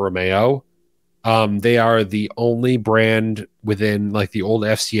to Alfa Romeo. They are the only brand within like the old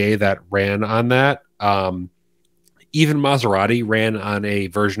FCA that ran on that. Even Maserati ran on a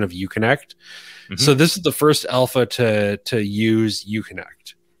version of Uconnect. So this is the first Alfa to use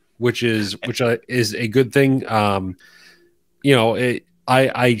Uconnect, which is a good thing.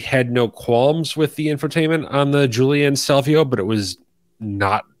 I had no qualms with the infotainment on the Giulia and Stelvio, but it was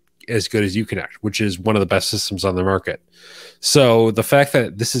not as good as Uconnect, which is one of the best systems on the market. So the fact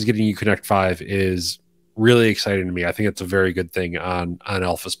that this is getting Uconnect 5 is really exciting to me. I think it's a very good thing on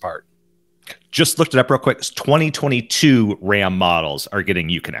Alfa's part. Just looked it up real quick. 2022 Ram models are getting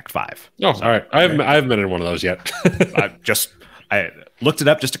Uconnect 5. Oh, all right. I haven't been in one of those yet. I looked it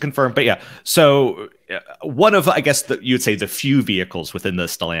up just to confirm. But yeah, so one of, I guess, you'd say the few vehicles within the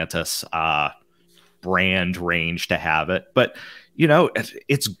Stellantis brand range to have it. But,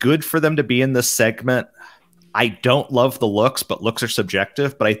 it's good for them to be in this segment. I don't love the looks, but looks are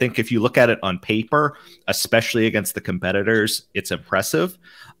subjective. But I think if you look at it on paper, especially against the competitors, it's impressive.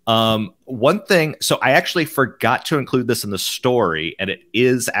 One thing, so I actually forgot to include this in the story, and it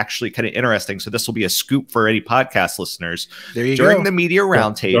is actually kind of interesting. So this will be a scoop for any podcast listeners. There you During go. the media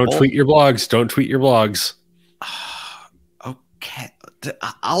roundtable. Don't tweet your blogs. Don't tweet your blogs. Okay.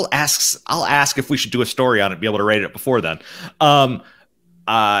 I'll ask if we should do a story on it, be able to rate it before then.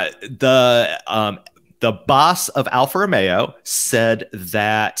 The boss of Alfa Romeo said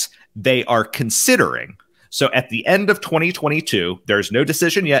that they are considering. So at the end of 2022, there's no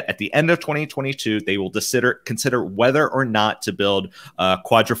decision yet. At the end of 2022, they will consider whether or not to build a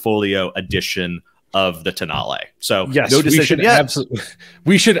quadrifolio edition of the Tonale. So yes, no decision yet.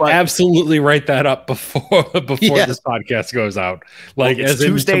 We should absolutely write that up before this podcast goes out. Like it's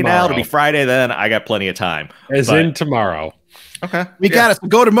Tuesday now, it'll be Friday then. I got plenty of time. In tomorrow. Okay. We got it. So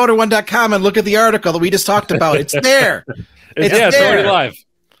go to motor1.com and look at the article that we just talked about. It's there. It's already live.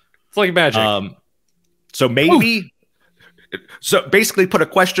 It's like magic. So maybe, so basically put a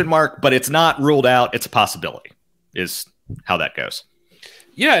question mark, but it's not ruled out. It's a possibility is how that goes.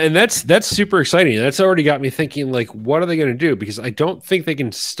 Yeah. And that's super exciting. That's already got me thinking, like, what are they going to do? Because I don't think they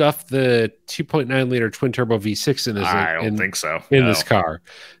can stuff the 2.9 liter twin turbo V6 in this. I don't think so. This car.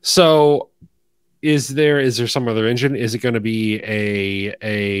 So is there some other engine? Is it going to be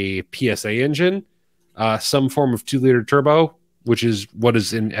a PSA engine, some form of 2-liter turbo, which is what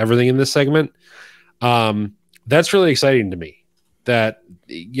is in everything in this segment? That's really exciting to me that,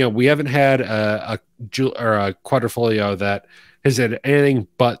 we haven't had a quadrifolio that has had anything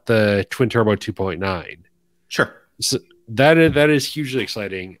but the twin turbo 2.9. Sure. So that is hugely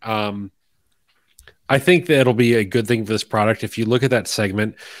exciting. I think that it'll be a good thing for this product. If you look at that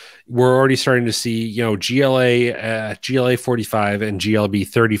segment, we're already starting to see, GLA 45 and GLB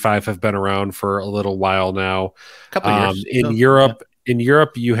 35 have been around for a little while now. Couple of years. In Europe. Yeah. In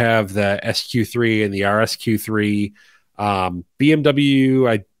Europe, you have the SQ3 and the RSQ3. BMW,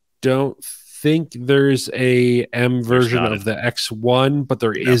 I don't think there's a M version of the X1, but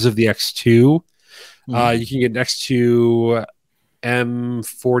there is of the X2. You can get an X2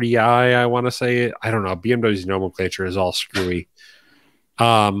 M40i, I want to say. I don't know. BMW's nomenclature is all screwy.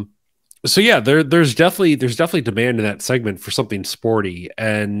 So yeah, there's definitely demand in that segment for something sporty,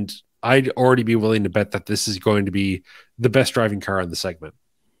 and I'd already be willing to bet that this is going to be the best driving car in the segment,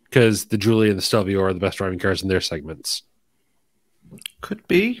 because the Giulia and the Stelvio are the best driving cars in their segments. Could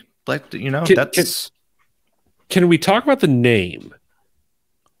be, like, Can we talk about the name?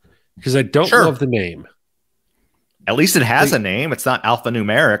 Because I don't love the name. At least it has a name. It's not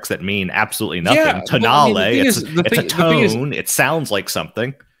alphanumerics that mean absolutely nothing. Tonale, it's a tone. It sounds like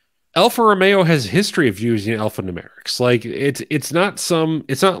something. Alfa Romeo has history of using alphanumerics. Like it's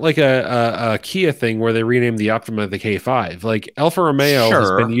not like a Kia thing where they renamed the Optima the K5. Like Alfa Romeo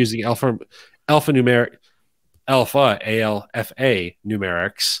has been using alphanumeric alpha ALFA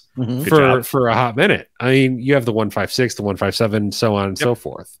numerics for a hot minute. I mean, you have the 156, the 157, so on and so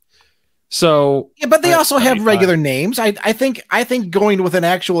forth. So yeah, but they also have regular names. I think going with an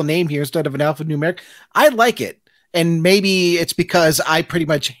actual name here instead of an alphanumeric, I like it. And maybe it's because I pretty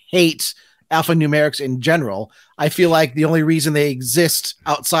much hate alphanumerics in general. I feel like the only reason they exist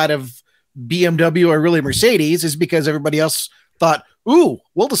outside of BMW or really Mercedes is because everybody else thought, ooh,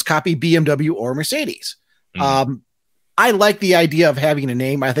 we'll just copy BMW or Mercedes. I like the idea of having a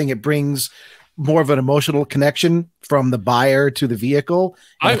name. I think it brings more of an emotional connection from the buyer to the vehicle.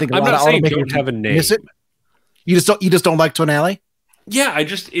 And I think a lot of automakers don't have a name. Miss it. You just don't like Tonale? Yeah,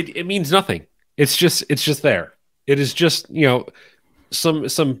 it means nothing. It's just there. It is just,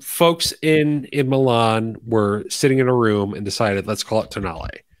 some folks in Milan were sitting in a room and decided, let's call it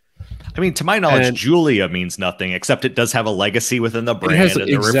Tonale. I mean, to my knowledge, Giulia means nothing, except it does have a legacy within the brand, and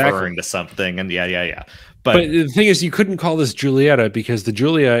they're referring to something. And yeah. But the thing is, you couldn't call this Giulietta because the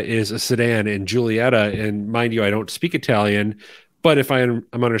Giulia is a sedan, and Giulietta, and mind you, I don't speak Italian, but if I'm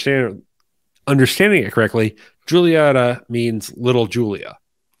understanding it correctly, Giulietta means little Giulia.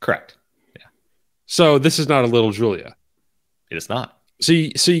 Correct. Yeah. So this is not a little Giulia. It is not. So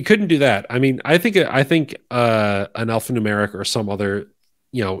you couldn't do that. I mean, I think an alphanumeric or some other,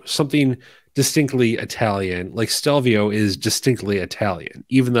 something distinctly Italian, like Stelvio is distinctly Italian,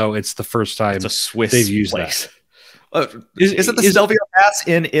 even though it's the first time it's a Swiss they've used place. That. Isn't the Stelvio pass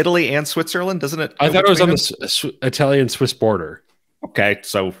in Italy and Switzerland? Doesn't it? I thought it was on the Italian-Swiss border. Okay,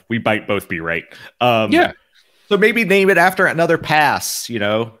 so we might both be right. Yeah. So maybe name it after another pass,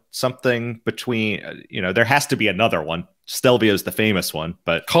 something between, there has to be another one. Stelvio is the famous one,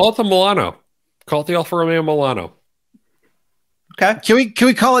 but call it the Milano. Call it the Alfa Romeo Milano. Okay. Can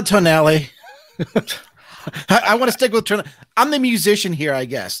we call it Tonale? I want to stick with Tonale. I'm the musician here, I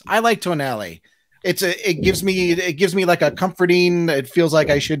guess. I like Tonale. It gives me like a comforting. It feels like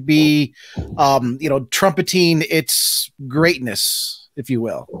I should be, trumpeting its greatness, if you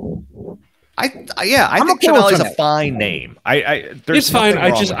will. I think Tonale is a fine name. It's fine.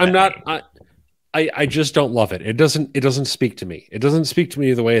 I just don't love it. It doesn't speak to me. It doesn't speak to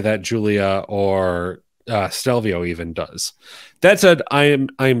me the way that Giulia or Stelvio even does. That said, I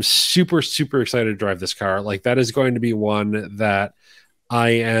am super, super excited to drive this car. Like, that is going to be one that I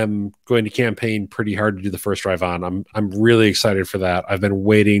am going to campaign pretty hard to do the first drive on. I'm really excited for that. I've been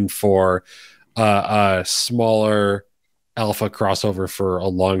waiting for a smaller Alpha crossover for a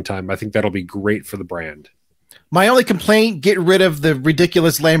long time. I think that'll be great for the brand. My only complaint: get rid of the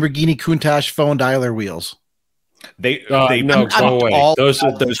ridiculous Lamborghini Countach phone dialer wheels. They go away. Those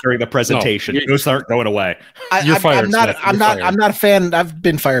during the presentation. No, those aren't going away. You're fired. I'm not a fan. I've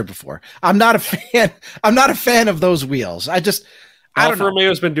been fired before. I'm not a fan. I'm not a fan of those wheels. Alfa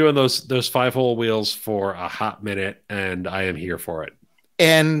Romeo's been doing those 5-hole wheels for a hot minute, and I am here for it.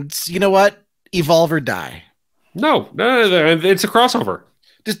 And you know what? Evolve or die. No, it's a crossover.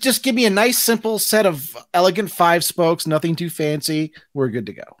 Just give me a nice, simple set of elegant 5 spokes. Nothing too fancy. We're good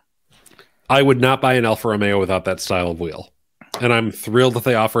to go. I would not buy an Alfa Romeo without that style of wheel. And I'm thrilled that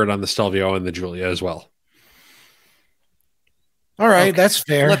they offer it on the Stelvio and the Giulia as well. All right, that's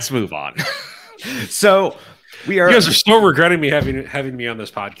fair. Let's move on. So you guys are still regretting me having me on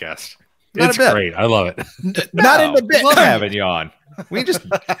this podcast. It's great. I love it. Not in the bit. Love having you on. We just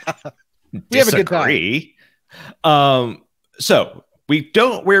we have a good time. So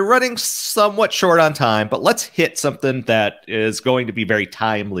we're running somewhat short on time, but let's hit something that is going to be very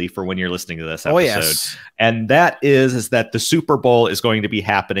timely for when you're listening to this episode. Oh, yes. And that is that the Super Bowl is going to be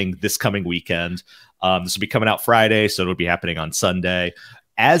happening this coming weekend. This will be coming out Friday, so it'll be happening on Sunday.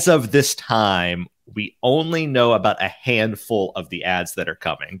 As of this time, we only know about a handful of the ads that are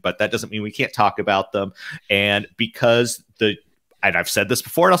coming, but that doesn't mean we can't talk about them. And because and I've said this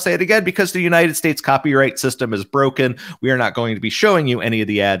before and I'll say it again, because the United States copyright system is broken, we are not going to be showing you any of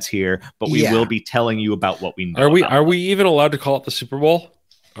the ads here, but we will be telling you about what we know. Are we even allowed to call it the Super Bowl?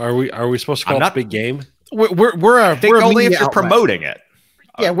 Are we supposed to call it the big game? We're only if you're promoting it.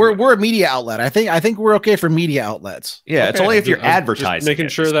 Yeah, we're a media outlet. I think we're okay for media outlets. Yeah, it's only if you're advertising. Just making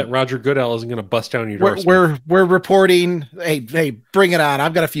sure that Roger Goodell isn't going to bust down your door. We're reporting. Hey, bring it on.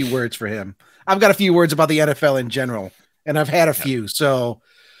 I've got a few words for him. I've got a few words about the NFL in general. And I've had a few, so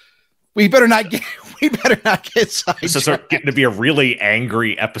we better not get sidetracked. This is getting to be a really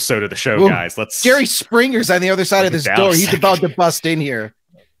angry episode of the show, guys. Jerry Springer's on the other side of this door. He's about to bust in here.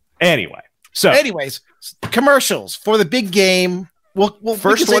 Anyways, commercials for the big game. Well,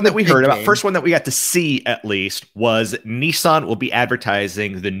 first one that we heard about, first one that we got to see at least, was Nissan will be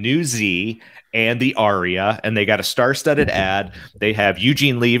advertising the new Z and the Aria, and they got a star-studded ad. They have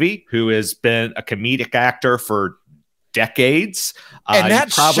Eugene Levy, who has been a comedic actor for decades. And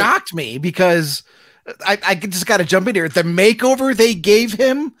that shocked me because I just got to jump in here. The makeover they gave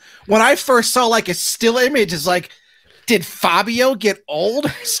him, when I first saw like a still image, is like, did Fabio get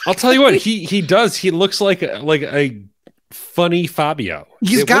old? I'll tell you what, he does. He looks like a funny Fabio.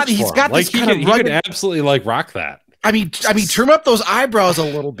 He's got like he could absolutely like rock that. I mean, trim up those eyebrows a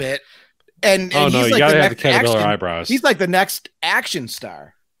little bit, and no, he's you like gotta have the Ken Miller eyebrows. He's like the next action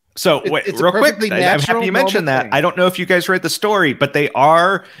star. So wait, real quick, I'm happy you mentioned that. I don't know if you guys read the story, but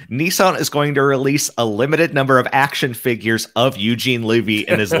Nissan is going to release a limited number of action figures of Eugene Levy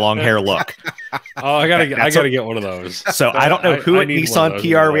in his long hair look. Oh, I gotta get one of those. So I don't know who at Nissan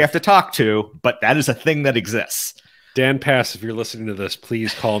PR we have to talk to, but that is a thing that exists. Dan Pass, if you're listening to this,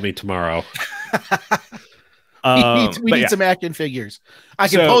 please call me tomorrow. We need some action figures. I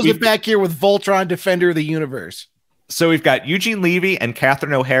can pose it back here with Voltron, Defender of the Universe. So we've got Eugene Levy and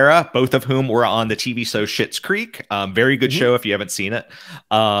Catherine O'Hara, both of whom were on the TV show Schitt's Creek. Very good show if you haven't seen it.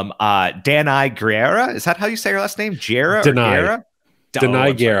 Danai Guerra, is that how you say her last name? Danai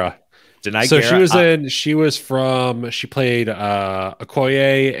Guerra. She played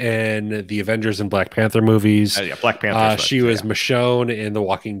Okoye in the Avengers and Black Panther movies. Black Panther. She was Michonne in The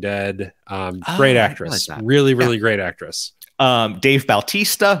Walking Dead. Great actress. Really great actress. Dave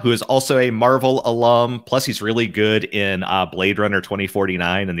Bautista, who is also a Marvel alum, plus he's really good in Blade Runner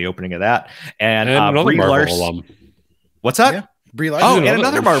 2049 and the opening of that. And Brie Larson alum. What's that? Yeah. Brie Larson. Oh, and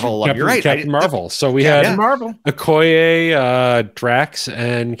another Marvel alum. You're right. Captain Marvel. So we had Marvel, Okoye, Drax,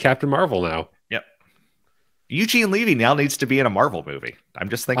 and Captain Marvel now. Yep. Eugene Levy now needs to be in a Marvel movie. I'm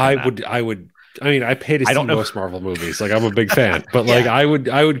just thinking I mean, I pay to see most Marvel movies. Like, I'm a big fan, but like, I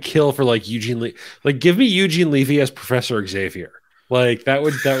would kill for like Eugene Levy. Like, give me Eugene Levy as Professor Xavier. Like, that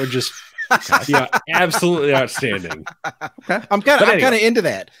would just be absolutely outstanding. Okay. I'm kind of into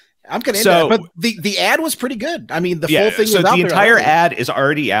that. But the ad was pretty good. I mean, the full thing. So the entire ad is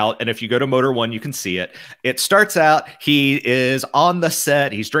already out, and if you go to Motor One, you can see it. It starts out. He is on the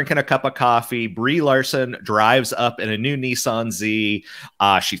set. He's drinking a cup of coffee. Brie Larson drives up in a new Nissan Z.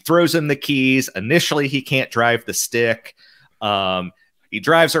 She throws him the keys. Initially, he can't drive the stick. He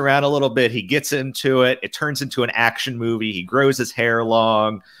drives around a little bit. He gets into it. It turns into an action movie. He grows his hair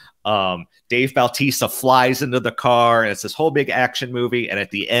long. Dave Bautista flies into the car, and it's this whole big action movie. And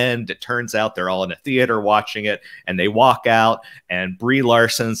at the end, it turns out they're all in a theater watching it, and they walk out, and Brie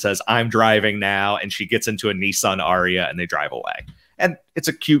Larson says, "I'm driving now," and she gets into a Nissan Aria, and they drive away. And it's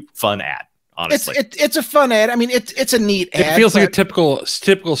a cute, fun ad. Honestly, it's a fun ad. I mean, it's a neat ad. It feels like a typical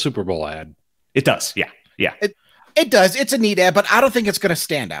Super Bowl ad. It does, yeah. It does. It's a neat ad, but I don't think it's going to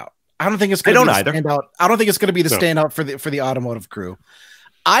stand out. I don't think it's going to stand out. I don't think it's going to be the standout for the automotive crew.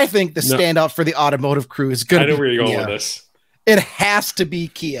 I think the standout for the automotive crew is going to be. I know where you're going with this. It has to be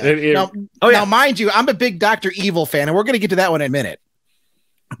Kia. Now, mind you, I'm a big Dr. Evil fan, and we're going to get to that one in a minute.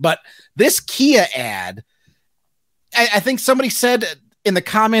 But this Kia ad, I think somebody said in the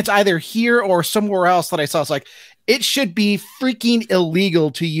comments either here or somewhere else that I saw, it's like, it should be freaking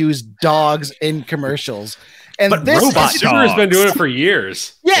illegal to use dogs in commercials. And this has been doing it for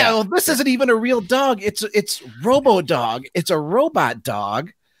years. Yeah, well, this isn't even a real dog. It's Robo Dog. It's a robot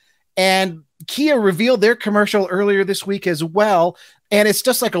dog. And Kia revealed their commercial earlier this week as well. And it's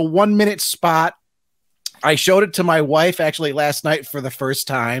just like a 1-minute spot. I showed it to my wife actually last night for the first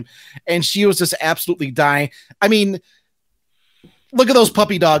time, and she was just absolutely dying. I mean, look at those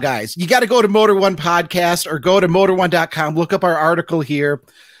puppy dog eyes. You got to go to Motor One Podcast or go to motor1.com. Look up our article here.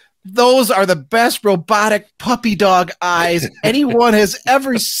 Those are the best robotic puppy dog eyes anyone has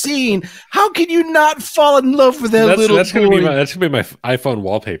ever seen. How can you not fall in love with that little boy? That's gonna be my iPhone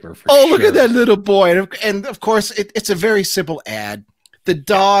wallpaper. Look at that little boy. And of course, it's a very simple ad. The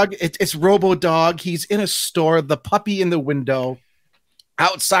dog, it's Robo Dog. He's in a store, the puppy in the window.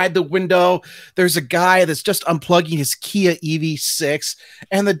 Outside the window, there's a guy that's just unplugging his Kia EV6.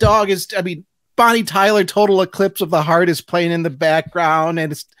 And the dog is, Bonnie Tyler, Total Eclipse of the Heart is playing in the background,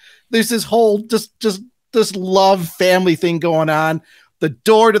 and there's this whole just this love family thing going on. The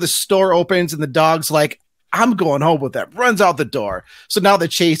door to the store opens, and the dog's like, "I'm going home with that." Runs out the door. So now the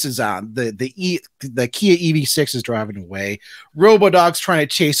chase is on. The Kia EV6 is driving away. Robodog's trying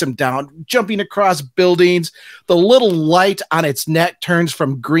to chase him down, jumping across buildings. The little light on its neck turns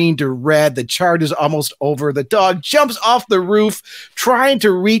from green to red. The chart is almost over. The dog jumps off the roof, trying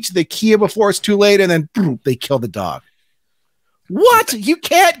to reach the Kia before it's too late, and then boom, they kill the dog. What? You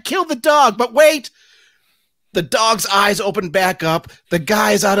can't kill the dog, but wait. The dog's eyes open back up. The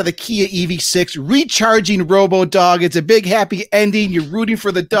guy's out of the Kia EV6 recharging Robo Dog. It's a big happy ending. You're rooting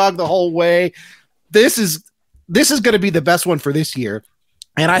for the dog the whole way. This is going to be the best one for this year,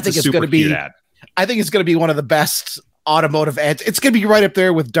 and I think it's going to be. I think it's going to be one of the best automotive ads. It's going to be right up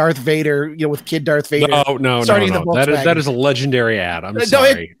there with Darth Vader, with kid Darth Vader. No. That is a legendary ad. I'm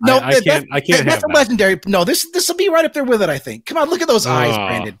sorry. I can't. That's a legendary. No, this will be right up there with it. I think. Come on, look at those eyes,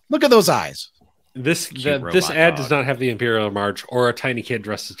 Brandon. Look at those eyes. This ad does not have the Imperial March or a tiny kid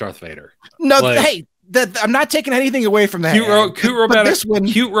dressed as Darth Vader. No, hey, I'm not taking anything away from that.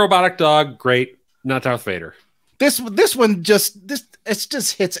 Cute robotic dog, great. Not Darth Vader. This one just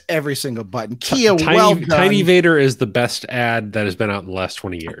hits every single button. Kia, well done. Tiny Vader is the best ad that has been out in the last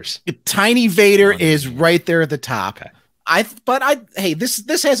 20 years. Tiny Vader is right there at the top. Okay.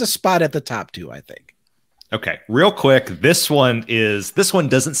 This has a spot at the top too, I think. Okay, real quick, this one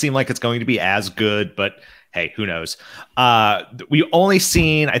doesn't seem like it's going to be as good, but hey, who knows? We only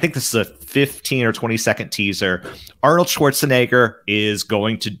seen, I think this is a 15 or 20-second teaser. Arnold Schwarzenegger is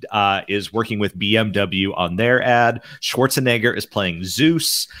working with BMW on their ad. Schwarzenegger is playing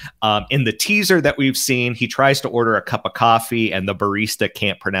Zeus. In the teaser that we've seen, he tries to order a cup of coffee, and the barista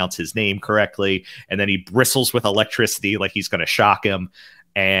can't pronounce his name correctly, and then he bristles with electricity like he's going to shock him.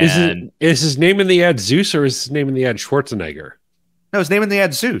 And is his name in the ad Zeus, or is his name in the ad Schwarzenegger? No, his name in the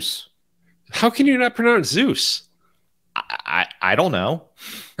ad Zeus. How can you not pronounce Zeus? I don't know.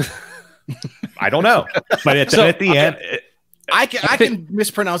 I don't know. But at the end, I can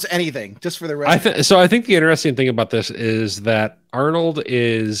mispronounce anything just for the record. So I think the interesting thing about this is that Arnold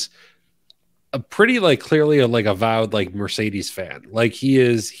is a pretty clearly a avowed Mercedes fan.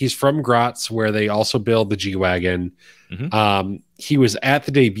 He's from Graz, where they also build the G-Wagon. Mm-hmm. He was at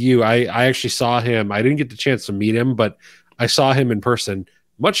the debut. I actually saw him. I didn't get the chance to meet him, but I saw him in person,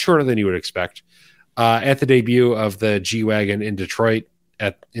 much shorter than you would expect, at the debut of the G-Wagon in Detroit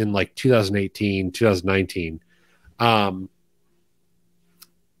in 2018, 2019.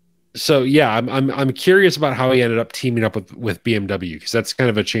 So yeah, I'm curious about how he ended up teaming up with BMW, because that's kind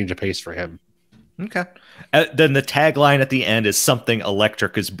of a change of pace for him. Okay. Then the tagline at the end is "Something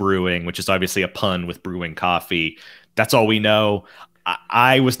electric is brewing," which is obviously a pun with brewing coffee. That's all we know.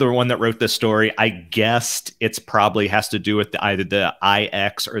 I was the one that wrote this story. I guessed it's probably has to do with either the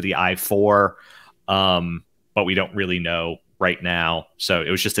iX or the i4, but we don't really know right now. So it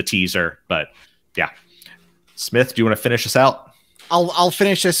was just a teaser. But yeah, Smith, do you want to finish us out? I'll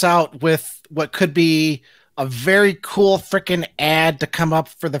finish this out with what could be a very cool freaking ad to come up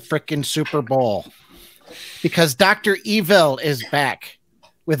for the freaking Super Bowl, because Dr. Evil is back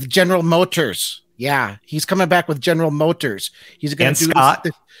with General Motors. Yeah, he's coming back with General Motors. He's going to do Scott.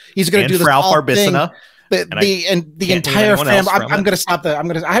 He's going to do this Frau whole Barbissina. thing. The entire family. I'm going to stop that.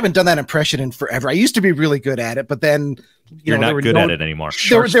 I haven't done that impression in forever. I used to be really good at it, but then you're not good at it anymore.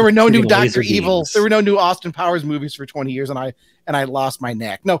 There were no new Dr. Evil. There were no new Austin Powers movies for 20 years, and I lost my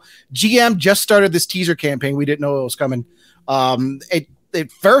knack. No, GM just started this teaser campaign. We didn't know it was coming. It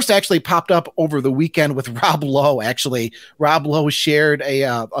first actually popped up over the weekend with Rob Lowe. Actually, Rob Lowe shared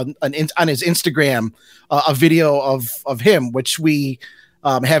on his Instagram a video of him, which we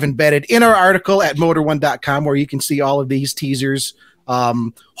have embedded in our article at motor1.com, where you can see all of these teasers.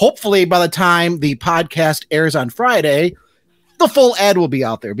 Hopefully, by the time the podcast airs on Friday, the full ad will be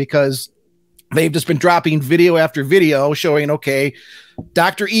out there, because they've just been dropping video after video showing, okay,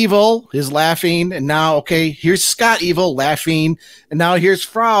 Dr. Evil is laughing, and now, okay, here's Scott Evil laughing, and now here's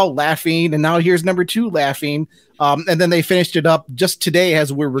Frau laughing, and now here's number 2 laughing. And then they finished it up just today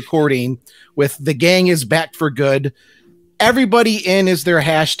as we're recording with "The gang is back for good. Everybody in" is their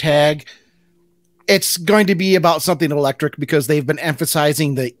hashtag. It's going to be about something electric, because they've been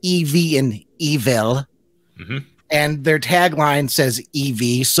emphasizing the EV and evil. Mm-hmm. And their tagline says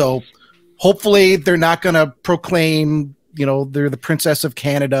EV. So hopefully they're not going to proclaim, they're the Princess of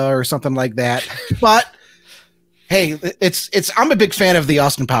Canada or something like that. But hey, I'm a big fan of the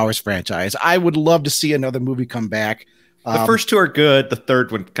Austin Powers franchise. I would love to see another movie come back. The first 2 are good. The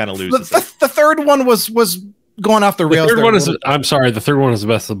third one kind of loses. The third one was going off the rails. The third one I'm sorry. The third one is the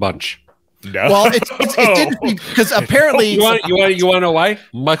best of the bunch. No. Well, it did, because apparently you want to know why?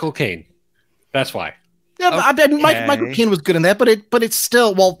 Michael Caine. That's why. Yeah, okay. Michael Caine was good in that, but it's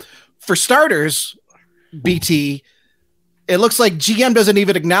still, well, for starters, BT, it looks like GM doesn't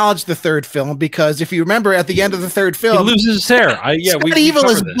even acknowledge the third film, because if you remember, at the end of the third film, he loses his hair. Scott Evil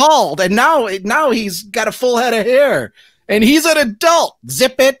is bald, and now he's got a full head of hair, and he's an adult.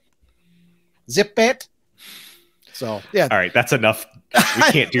 Zip it. So yeah. All right, that's enough. We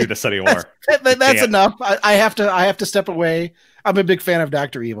can't do this anymore. That's enough. I have to step away. I'm a big fan of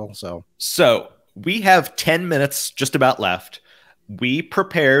Dr. Evil. So we have 10 minutes just about left. We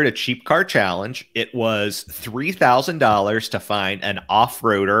prepared a cheap car challenge. It was $3,000 to find an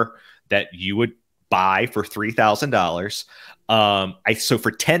off-roader that you would buy for $3,000. So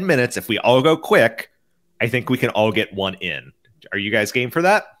for 10 minutes, if we all go quick, I think we can all get one in. Are you guys game for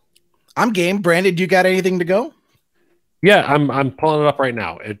that? I'm game. Brandon, do you got anything to go? Yeah, I'm pulling it up right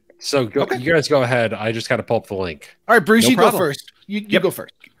now. Okay. You guys go ahead. I just got to pull up the link. All right, Bruce, No you problem. go first. You go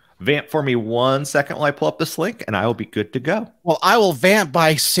first. Vamp for me 1 second while I pull up this link, and I will be good to go. Well, I will vamp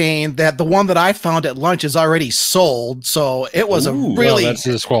by saying that the one that I found at lunch is already sold, so it was that's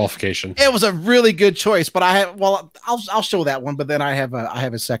a disqualification. It was a really good choice, but I'll show that one, but then I have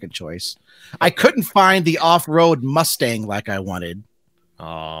a second choice. I couldn't find the off-road Mustang like I wanted.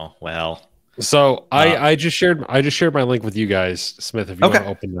 Oh, well. So I just shared my link with you guys, Smith, if you want to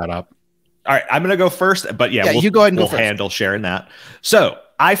open that up. All right, I'm going to go first, but you go ahead and we'll handle sharing that. So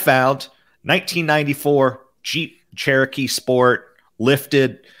I found 1994 Jeep Cherokee Sport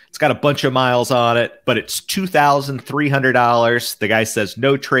lifted. It's got a bunch of miles on it, but it's $2,300. The guy says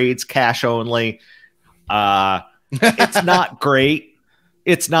no trades, cash only. It's not great.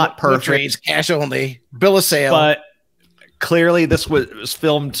 It's not perfect. No trades, cash only. Bill of sale. But clearly this was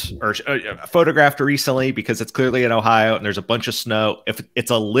filmed or photographed recently because it's clearly in Ohio and there's a bunch of snow. If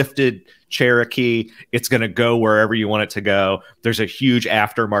it's a lifted Cherokee, it's going to go wherever you want it to go. There's a huge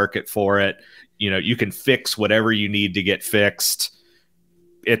aftermarket for it. You can fix whatever you need to get fixed.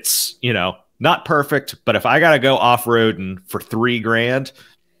 It's, not perfect, but if I got to go off-road and for $3,000,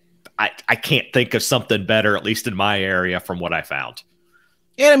 I can't think of something better, at least in my area, from what I found.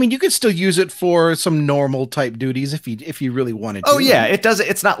 And I mean, you could still use it for some normal type duties if you really wanted to. Oh yeah, it doesn't.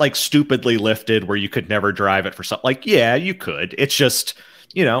 It's not like stupidly lifted where you could never drive it for something. Like, yeah, you could. It's just,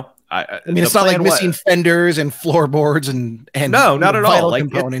 I mean, it's not like missing fenders and floorboards and no, not at all. Like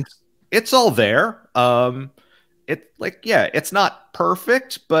components. It's all there. It's not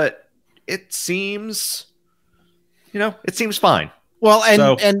perfect, but it seems, it seems fine. Well,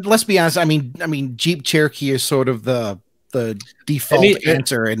 and let's be honest. I mean, Jeep Cherokee is sort of the default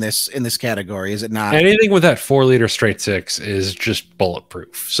answer in this category, is it not? Anything with that 4-liter straight six is just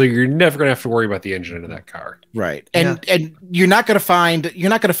bulletproof, so you're never going to have to worry about the engine into that car, right? And you're not going to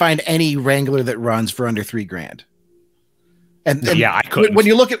find any Wrangler that runs for under $3,000. And yeah, I could. When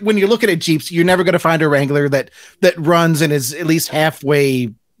you look at Jeeps, you're never going to find a Wrangler that runs and is at least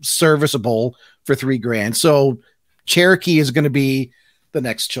halfway serviceable for $3,000. So Cherokee is going to be the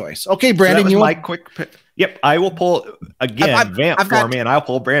next choice. Okay, Brandon, so my quick pick. Yep, I will pull again. Vamp for me, and I'll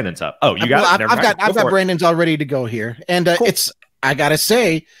pull Brandon's up. Oh, you got it. I've got Brandon's all ready to go here, and cool. I gotta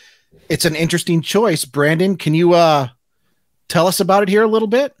say, it's an interesting choice. Brandon, can you tell us about it here a little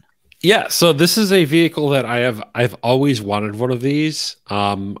bit? Yeah, so this is a vehicle that I've always wanted one of these.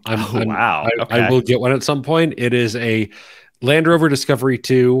 Wow. I will get one at some point. It is a Land Rover Discovery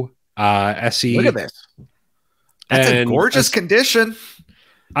 2 SE. Look at this. That's a gorgeous condition.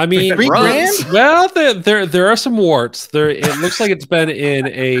 I mean, $3,000? Well, there are some warts. It looks like it's been in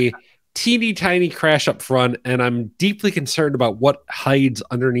a teeny tiny crash up front, and I'm deeply concerned about what hides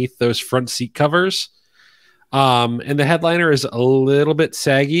underneath those front seat covers. And the headliner is a little bit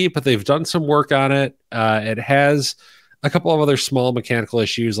saggy, but they've done some work on it. It has a couple of other small mechanical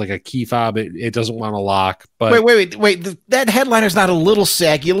issues, like a key fob. It doesn't want to lock. But wait! That headliner's not a little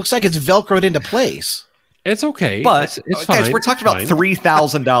saggy. It looks like it's Velcroed into place. It's okay, but it's guys, fine. we're talking about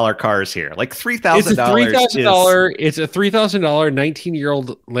 $3,000 cars here. Like $3,000. It's a $3,000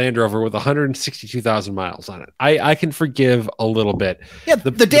 19-year-old Land Rover with 162,000 miles on it. I can forgive a little bit. Yeah,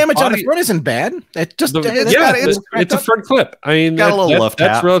 the damage on the front isn't bad. It's a front clip. I mean,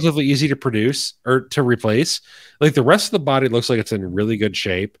 that's relatively easy to produce or to replace. Like the rest of the body looks like it's in really good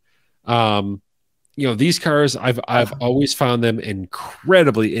shape. These cars, I've always found them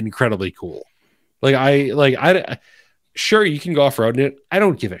incredibly cool. Sure, you can go off-road in it. I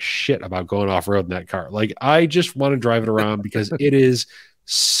don't give a shit about going off-road in that car. Like, I just want to drive it around because it is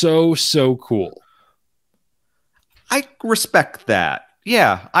so cool. I respect that.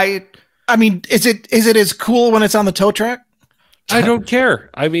 Yeah, I mean, is it as cool when it's on the tow truck? I don't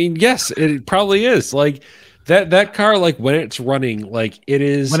care. I mean, yes, it probably is. Like that car, like when it's running, like it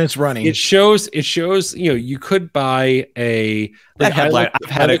is when it's running. It shows. You could buy a headline. I've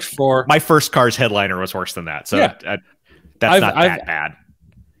had it for my first car's headliner was worse than that. So yeah. That's not that bad.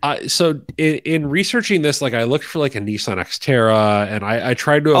 So in researching this, like I looked for like a Nissan Xterra, and I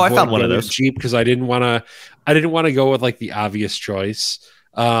tried to avoid I found one of those Jeep because I didn't want to go with like the obvious choice.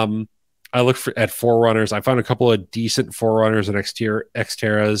 I looked at 4Runners. I found a couple of decent 4Runners and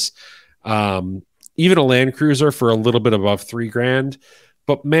Xterras. Even a Land Cruiser for a little bit above $3,000.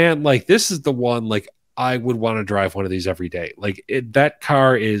 But man, like this is the one, like I would want to drive one of these every day. Like that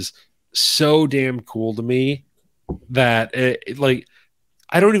car is so damn cool to me that like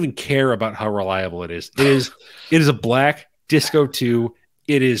I don't even care about how reliable it is. It is a black Disco 2.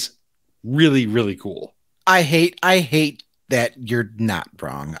 It is really, really cool. I hate that you're not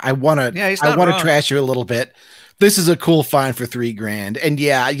wrong. I want to trash you a little bit. This is a cool find for $3,000. And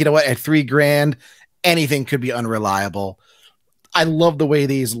yeah, you know what? At $3,000, anything could be unreliable. I love the way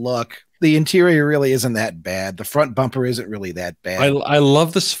these look. The interior really isn't that bad. The front bumper isn't really that bad. I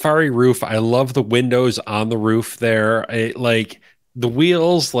love the Safari roof. I love the windows on the roof there. Like the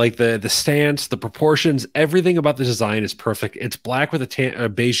wheels, like the stance, the proportions, everything about the design is perfect. It's black with a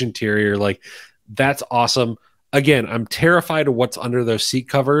beige interior. Like that's awesome. Again, I'm terrified of what's under those seat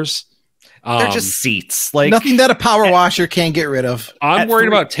covers. They're just seats. Like nothing that a power washer can't get rid of. I'm worried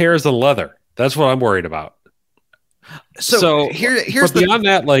about tears in leather. That's what I'm worried about. So here's beyond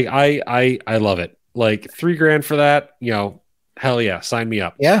that, like I love it. Like $3,000 for that, you know, hell yeah, sign me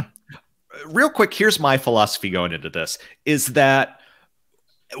up. Yeah. Real quick, here's my philosophy going into this is that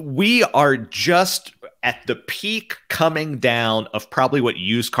we are just at the peak coming down of probably what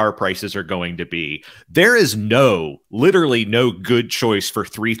used car prices are going to be. There is literally no good choice for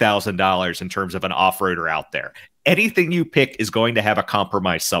 $3,000 in terms of an off-roader out there. Anything you pick is going to have a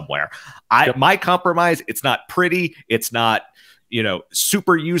compromise somewhere. My compromise, it's not pretty. It's not,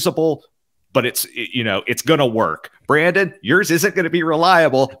 super usable, but it's going to work. Brandon, yours isn't going to be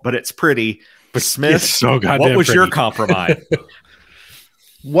reliable, but it's pretty. But Smith, what was your compromise?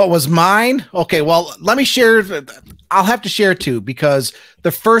 What was mine? Okay, well, let me share. I'll have to share two because the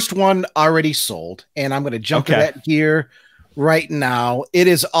first one already sold, and I'm going to jump to that gear right now. It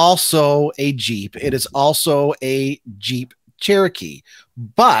is also a Jeep. It is also a Jeep Cherokee,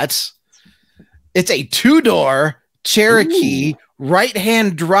 but it's a two-door Cherokee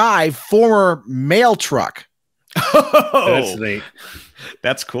right-hand drive former mail truck. Oh, that's neat.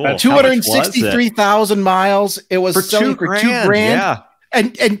 That's cool. 263,000 miles. It was selling for $2,000. Yeah.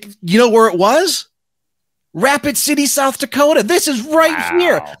 And you know where it was? Rapid City, South Dakota. This is right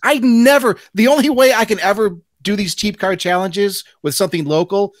here. The only way I can ever do these cheap car challenges with something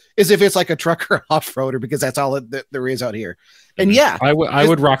local is if it's like a truck or off-roader, because that's all there is out here. And yeah, I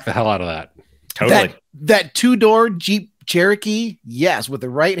would rock the hell out of that. Totally. That two-door Jeep Cherokee, yes, with the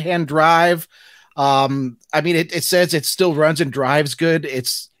right-hand drive. I mean, it says it still runs and drives good.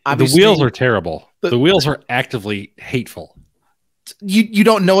 It's obviously the wheels are terrible. The wheels are actively hateful. You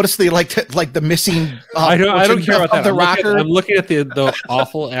don't notice the missing. I don't care about that. The rocker. I'm looking at the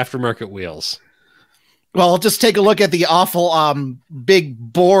awful aftermarket wheels. Well, just take a look at the awful big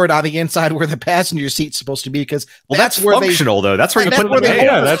board on the inside where the passenger seat's supposed to be, because that's where functional though. That's where you put the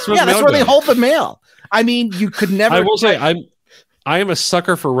mail. That's where they hold the mail. I mean, you could never. I will say I am a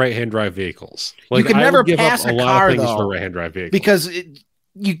sucker for right-hand drive vehicles. Like, you can never pass a car though for right-hand drive vehicles because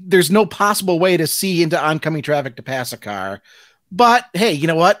there's no possible way to see into oncoming traffic to pass a car. But hey, you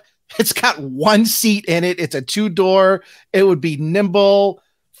know what? It's got one seat in it. It's a two-door. It would be nimble,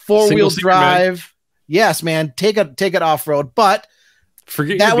 four-wheel drive. Man. Yes, man. Take it off-road. But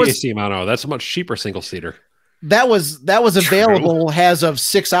forget that your BAC mono. That's a much cheaper single-seater. That was available as of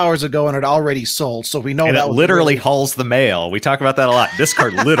 6 hours ago, and it already sold. So we know and that it literally hauls the mail. We talk about that a lot. This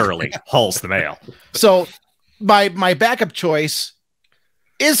car literally hauls the mail. So my backup choice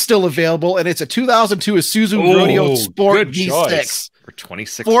is still available, and it's a 2002 Isuzu Rodeo Sport V6 for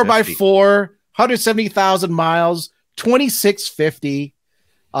 $2,650. 4x4, 170,000 miles, $2,650.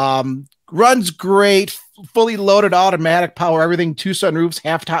 Runs great, fully loaded automatic power, everything, 2 sunroofs,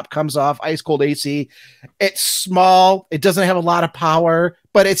 half top comes off, ice cold AC. It's small, it doesn't have a lot of power,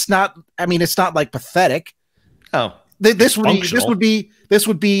 but it's not like pathetic. Oh, this would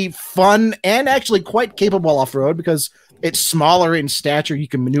be fun and actually quite capable off-road because it's smaller in stature. You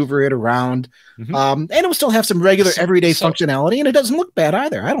can maneuver it around, and it will still have some regular everyday functionality, and it doesn't look bad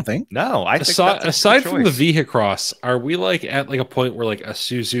either. I don't think. No, I think aside from the Vehicross, are we like at like a point where like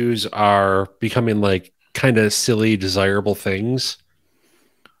Isuzus are becoming like kind of silly, desirable things?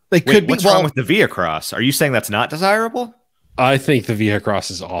 They could be. What's wrong with the Vehicross? Are you saying that's not desirable? I think the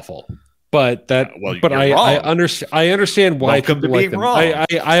Vehicross is awful. But I understand why people like them.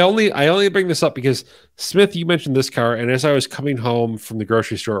 I only bring this up because Smith, you mentioned this car, and as I was coming home from the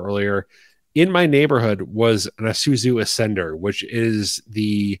grocery store earlier, in my neighborhood was an Isuzu Ascender, which is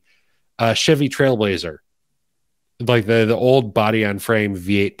the Chevy Trailblazer, like the old body on frame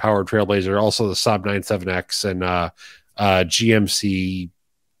V8 powered Trailblazer, also the Saab 97X and GMC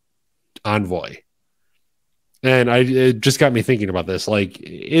Envoy. And it just got me thinking about this. Like,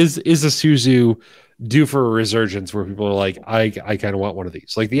 is Isuzu due for a resurgence where people are like, I kind of want one of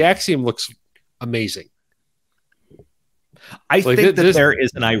these. Like the Axiom looks amazing. I think that there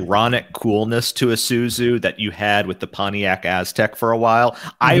is an ironic coolness to Isuzu that you had with the Pontiac Aztek for a while.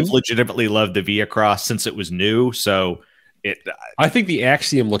 I've legitimately loved the Via Cross since it was new. So I think the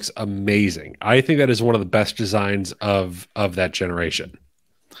Axiom looks amazing. I think that is one of the best designs of that generation.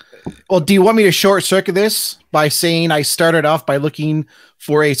 Well, do you want me to short circuit this by saying I started off by looking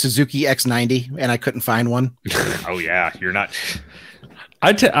for a Suzuki X90 and I couldn't find one? Oh yeah, you're not.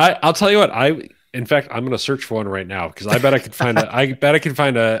 I'll tell you what. In fact, I'm going to search for one right now because I bet I could find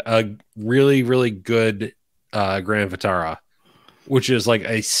a really, really good Grand Vitara, which is like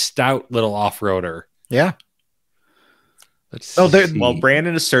a stout little off-roader. Yeah. While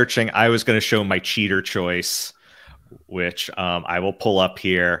Brandon is searching, I was going to show my cheater choice, which I will pull up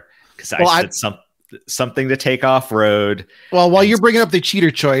here because I said something to take off road. Well, while you're bringing up the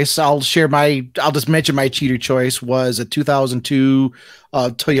cheater choice, I'll just mention my cheater choice was a 2002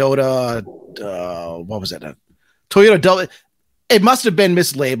 Toyota. What was it? A Toyota. It must have been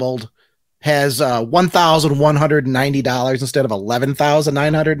mislabeled. Has $1,190 instead of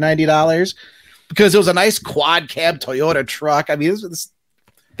 $11,990 because it was a nice quad cab Toyota truck. I mean, this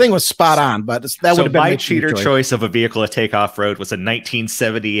thing was spot on, but that would have been my cheater choice of a vehicle to take off road was a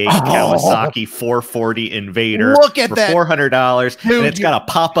 1978 Kawasaki 440 Invader. Look at for that, $400, and it's got a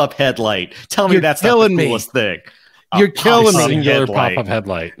pop-up headlight. Tell me that's not the coolest thing. You're killing me. Singular pop-up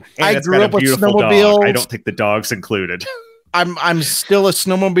headlight. And I grew up with snowmobiles. Dog. I don't think the dog's included. I'm still a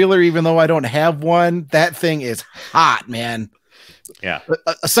snowmobiler, even though I don't have one. That thing is hot, man. Yeah,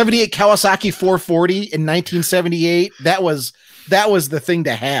 a 78 Kawasaki 440 in 1978. That was the thing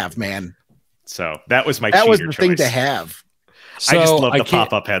to have, man. So that was my. That was the choice. thing to have. So I just love the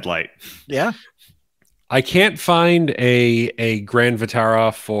pop-up headlight. Yeah, I can't find a Grand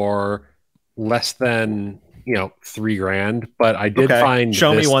Vitara for less than $3,000, but I did find.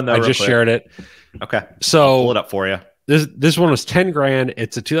 Show me one though. I just shared it. Okay, so I'll pull it up for you. This one was $10,000.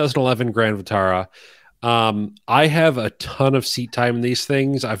 It's a 2011 Grand Vitara. I have a ton of seat time in these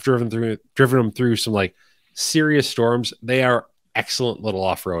things. I've driven them through some like serious storms. They are excellent little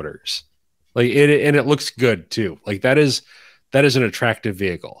off-roaders. Like and it looks good too. Like that is an attractive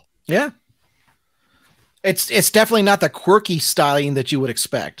vehicle. Yeah. It's definitely not the quirky styling that you would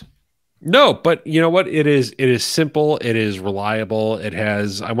expect. No, but you know what? It is simple. It is reliable. It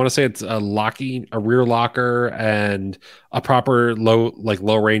has, I want to say it's a rear locker and a proper low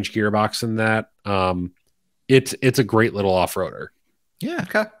range gearbox in that. It's a great little off-roader. Yeah.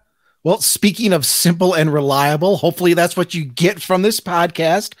 Okay. Well, speaking of simple and reliable, hopefully that's what you get from this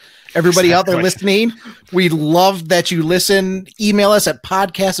podcast. Everybody out there listening, we love that you listen. Email us at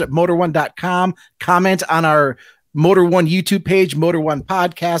podcast@motor1.com. Comment on our Motor One YouTube page, Motor One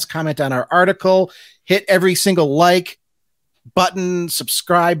Podcast. Comment on our article. Hit every single like button,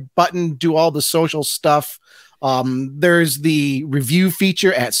 subscribe button, do all the social stuff. There's the review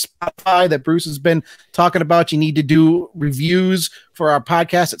feature at Spotify that Bruce has been talking about. You need to do reviews for our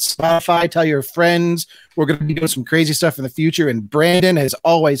podcast at Spotify. Tell your friends. We're going to be doing some crazy stuff in the future. And Brandon, as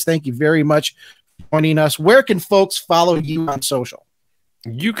always, thank you very much for joining us. Where can folks follow you on social?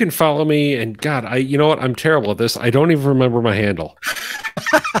 You can follow me, and God, you know what? I'm terrible at this. I don't even remember my handle.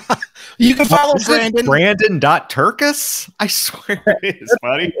 You can follow Brandon. Brandon.Turkus? I swear it is,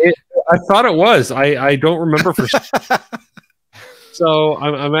 buddy. I thought it was. I don't remember for So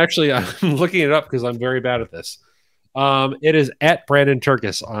I'm looking it up because I'm very bad at this. It is at Brandon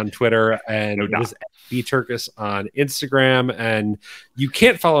Turkus on Twitter, and it is at bturkus on Instagram. And you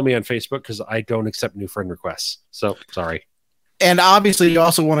can't follow me on Facebook because I don't accept new friend requests. So sorry. And obviously, you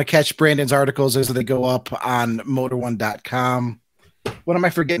also want to catch Brandon's articles as they go up on motor1.com. What am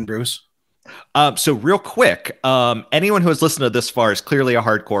I forgetting, Bruce? So real quick, anyone who has listened to this far is clearly a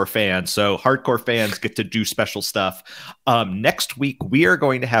hardcore fan. So hardcore fans get to do special stuff. Next week, we are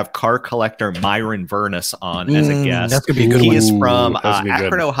going to have car collector Myron Vernus on as a guest. That's gonna be a good He one. is from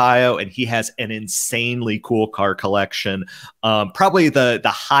Akron, Ohio, and he has an insanely cool car collection. Probably the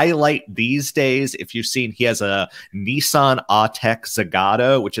highlight these days, if you've seen, he has a Nissan Autech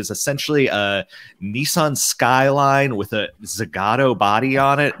Zagato, which is essentially a Nissan Skyline with a Zagato body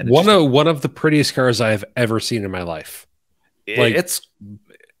on it. And one of the prettiest cars I have ever seen in my life. Like, it's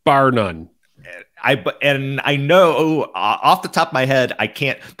bar none. I know off the top of my head, I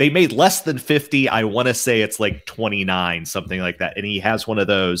can't. They made less than 50. I want to say it's like 29, something like that. And he has one of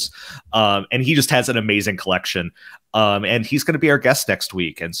those, and he just has an amazing collection. And he's going to be our guest next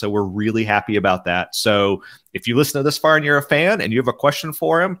week, and so we're really happy about that. So if you listen to this far and you're a fan and you have a question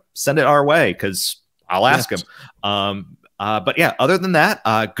for him, send it our way because I'll ask him. But yeah, other than that,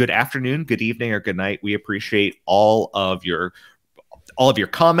 good afternoon, good evening, or good night. We appreciate all of your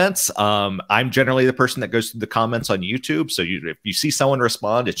comments. I'm generally the person that goes through the comments on YouTube. So if you see someone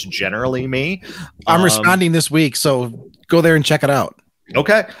respond, it's generally me. I'm responding this week, so go there and check it out.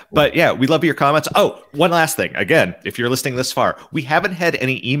 Okay. But yeah, we love your comments. Oh, one last thing. Again, if you're listening this far, we haven't had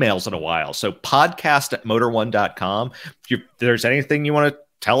any emails in a while. So podcast@motor1.com. If there's anything you want to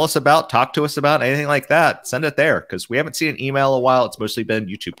tell us about, talk to us about, anything like that, send it there, because we haven't seen an email in a while. It's mostly been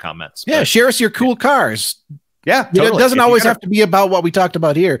YouTube comments. Yeah, share us your cool cars. Yeah, totally. It doesn't always have to be about what we talked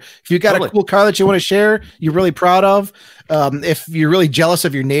about here. If you got a cool car that you want to share, you're really proud of, if you're really jealous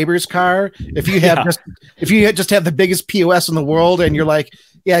of your neighbor's car, if you have if you just have the biggest POS in the world and you're like,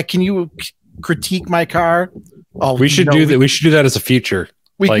 yeah, can you critique my car? Oh, we should do that. We should do that as a feature.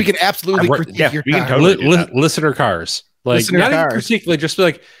 We can absolutely critique your car. Totally listener cars. Like not even critique, like just be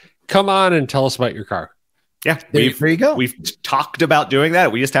like, come on and tell us about your car. Yeah, there you go. We've talked about doing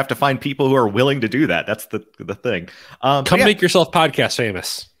that. We just have to find people who are willing to do that. That's the thing. Come make yourself podcast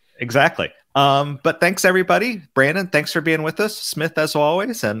famous. Exactly. But thanks, everybody. Brandon, thanks for being with us. Smith, as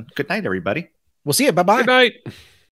always, and good night, everybody. We'll see you. Bye-bye. Good night.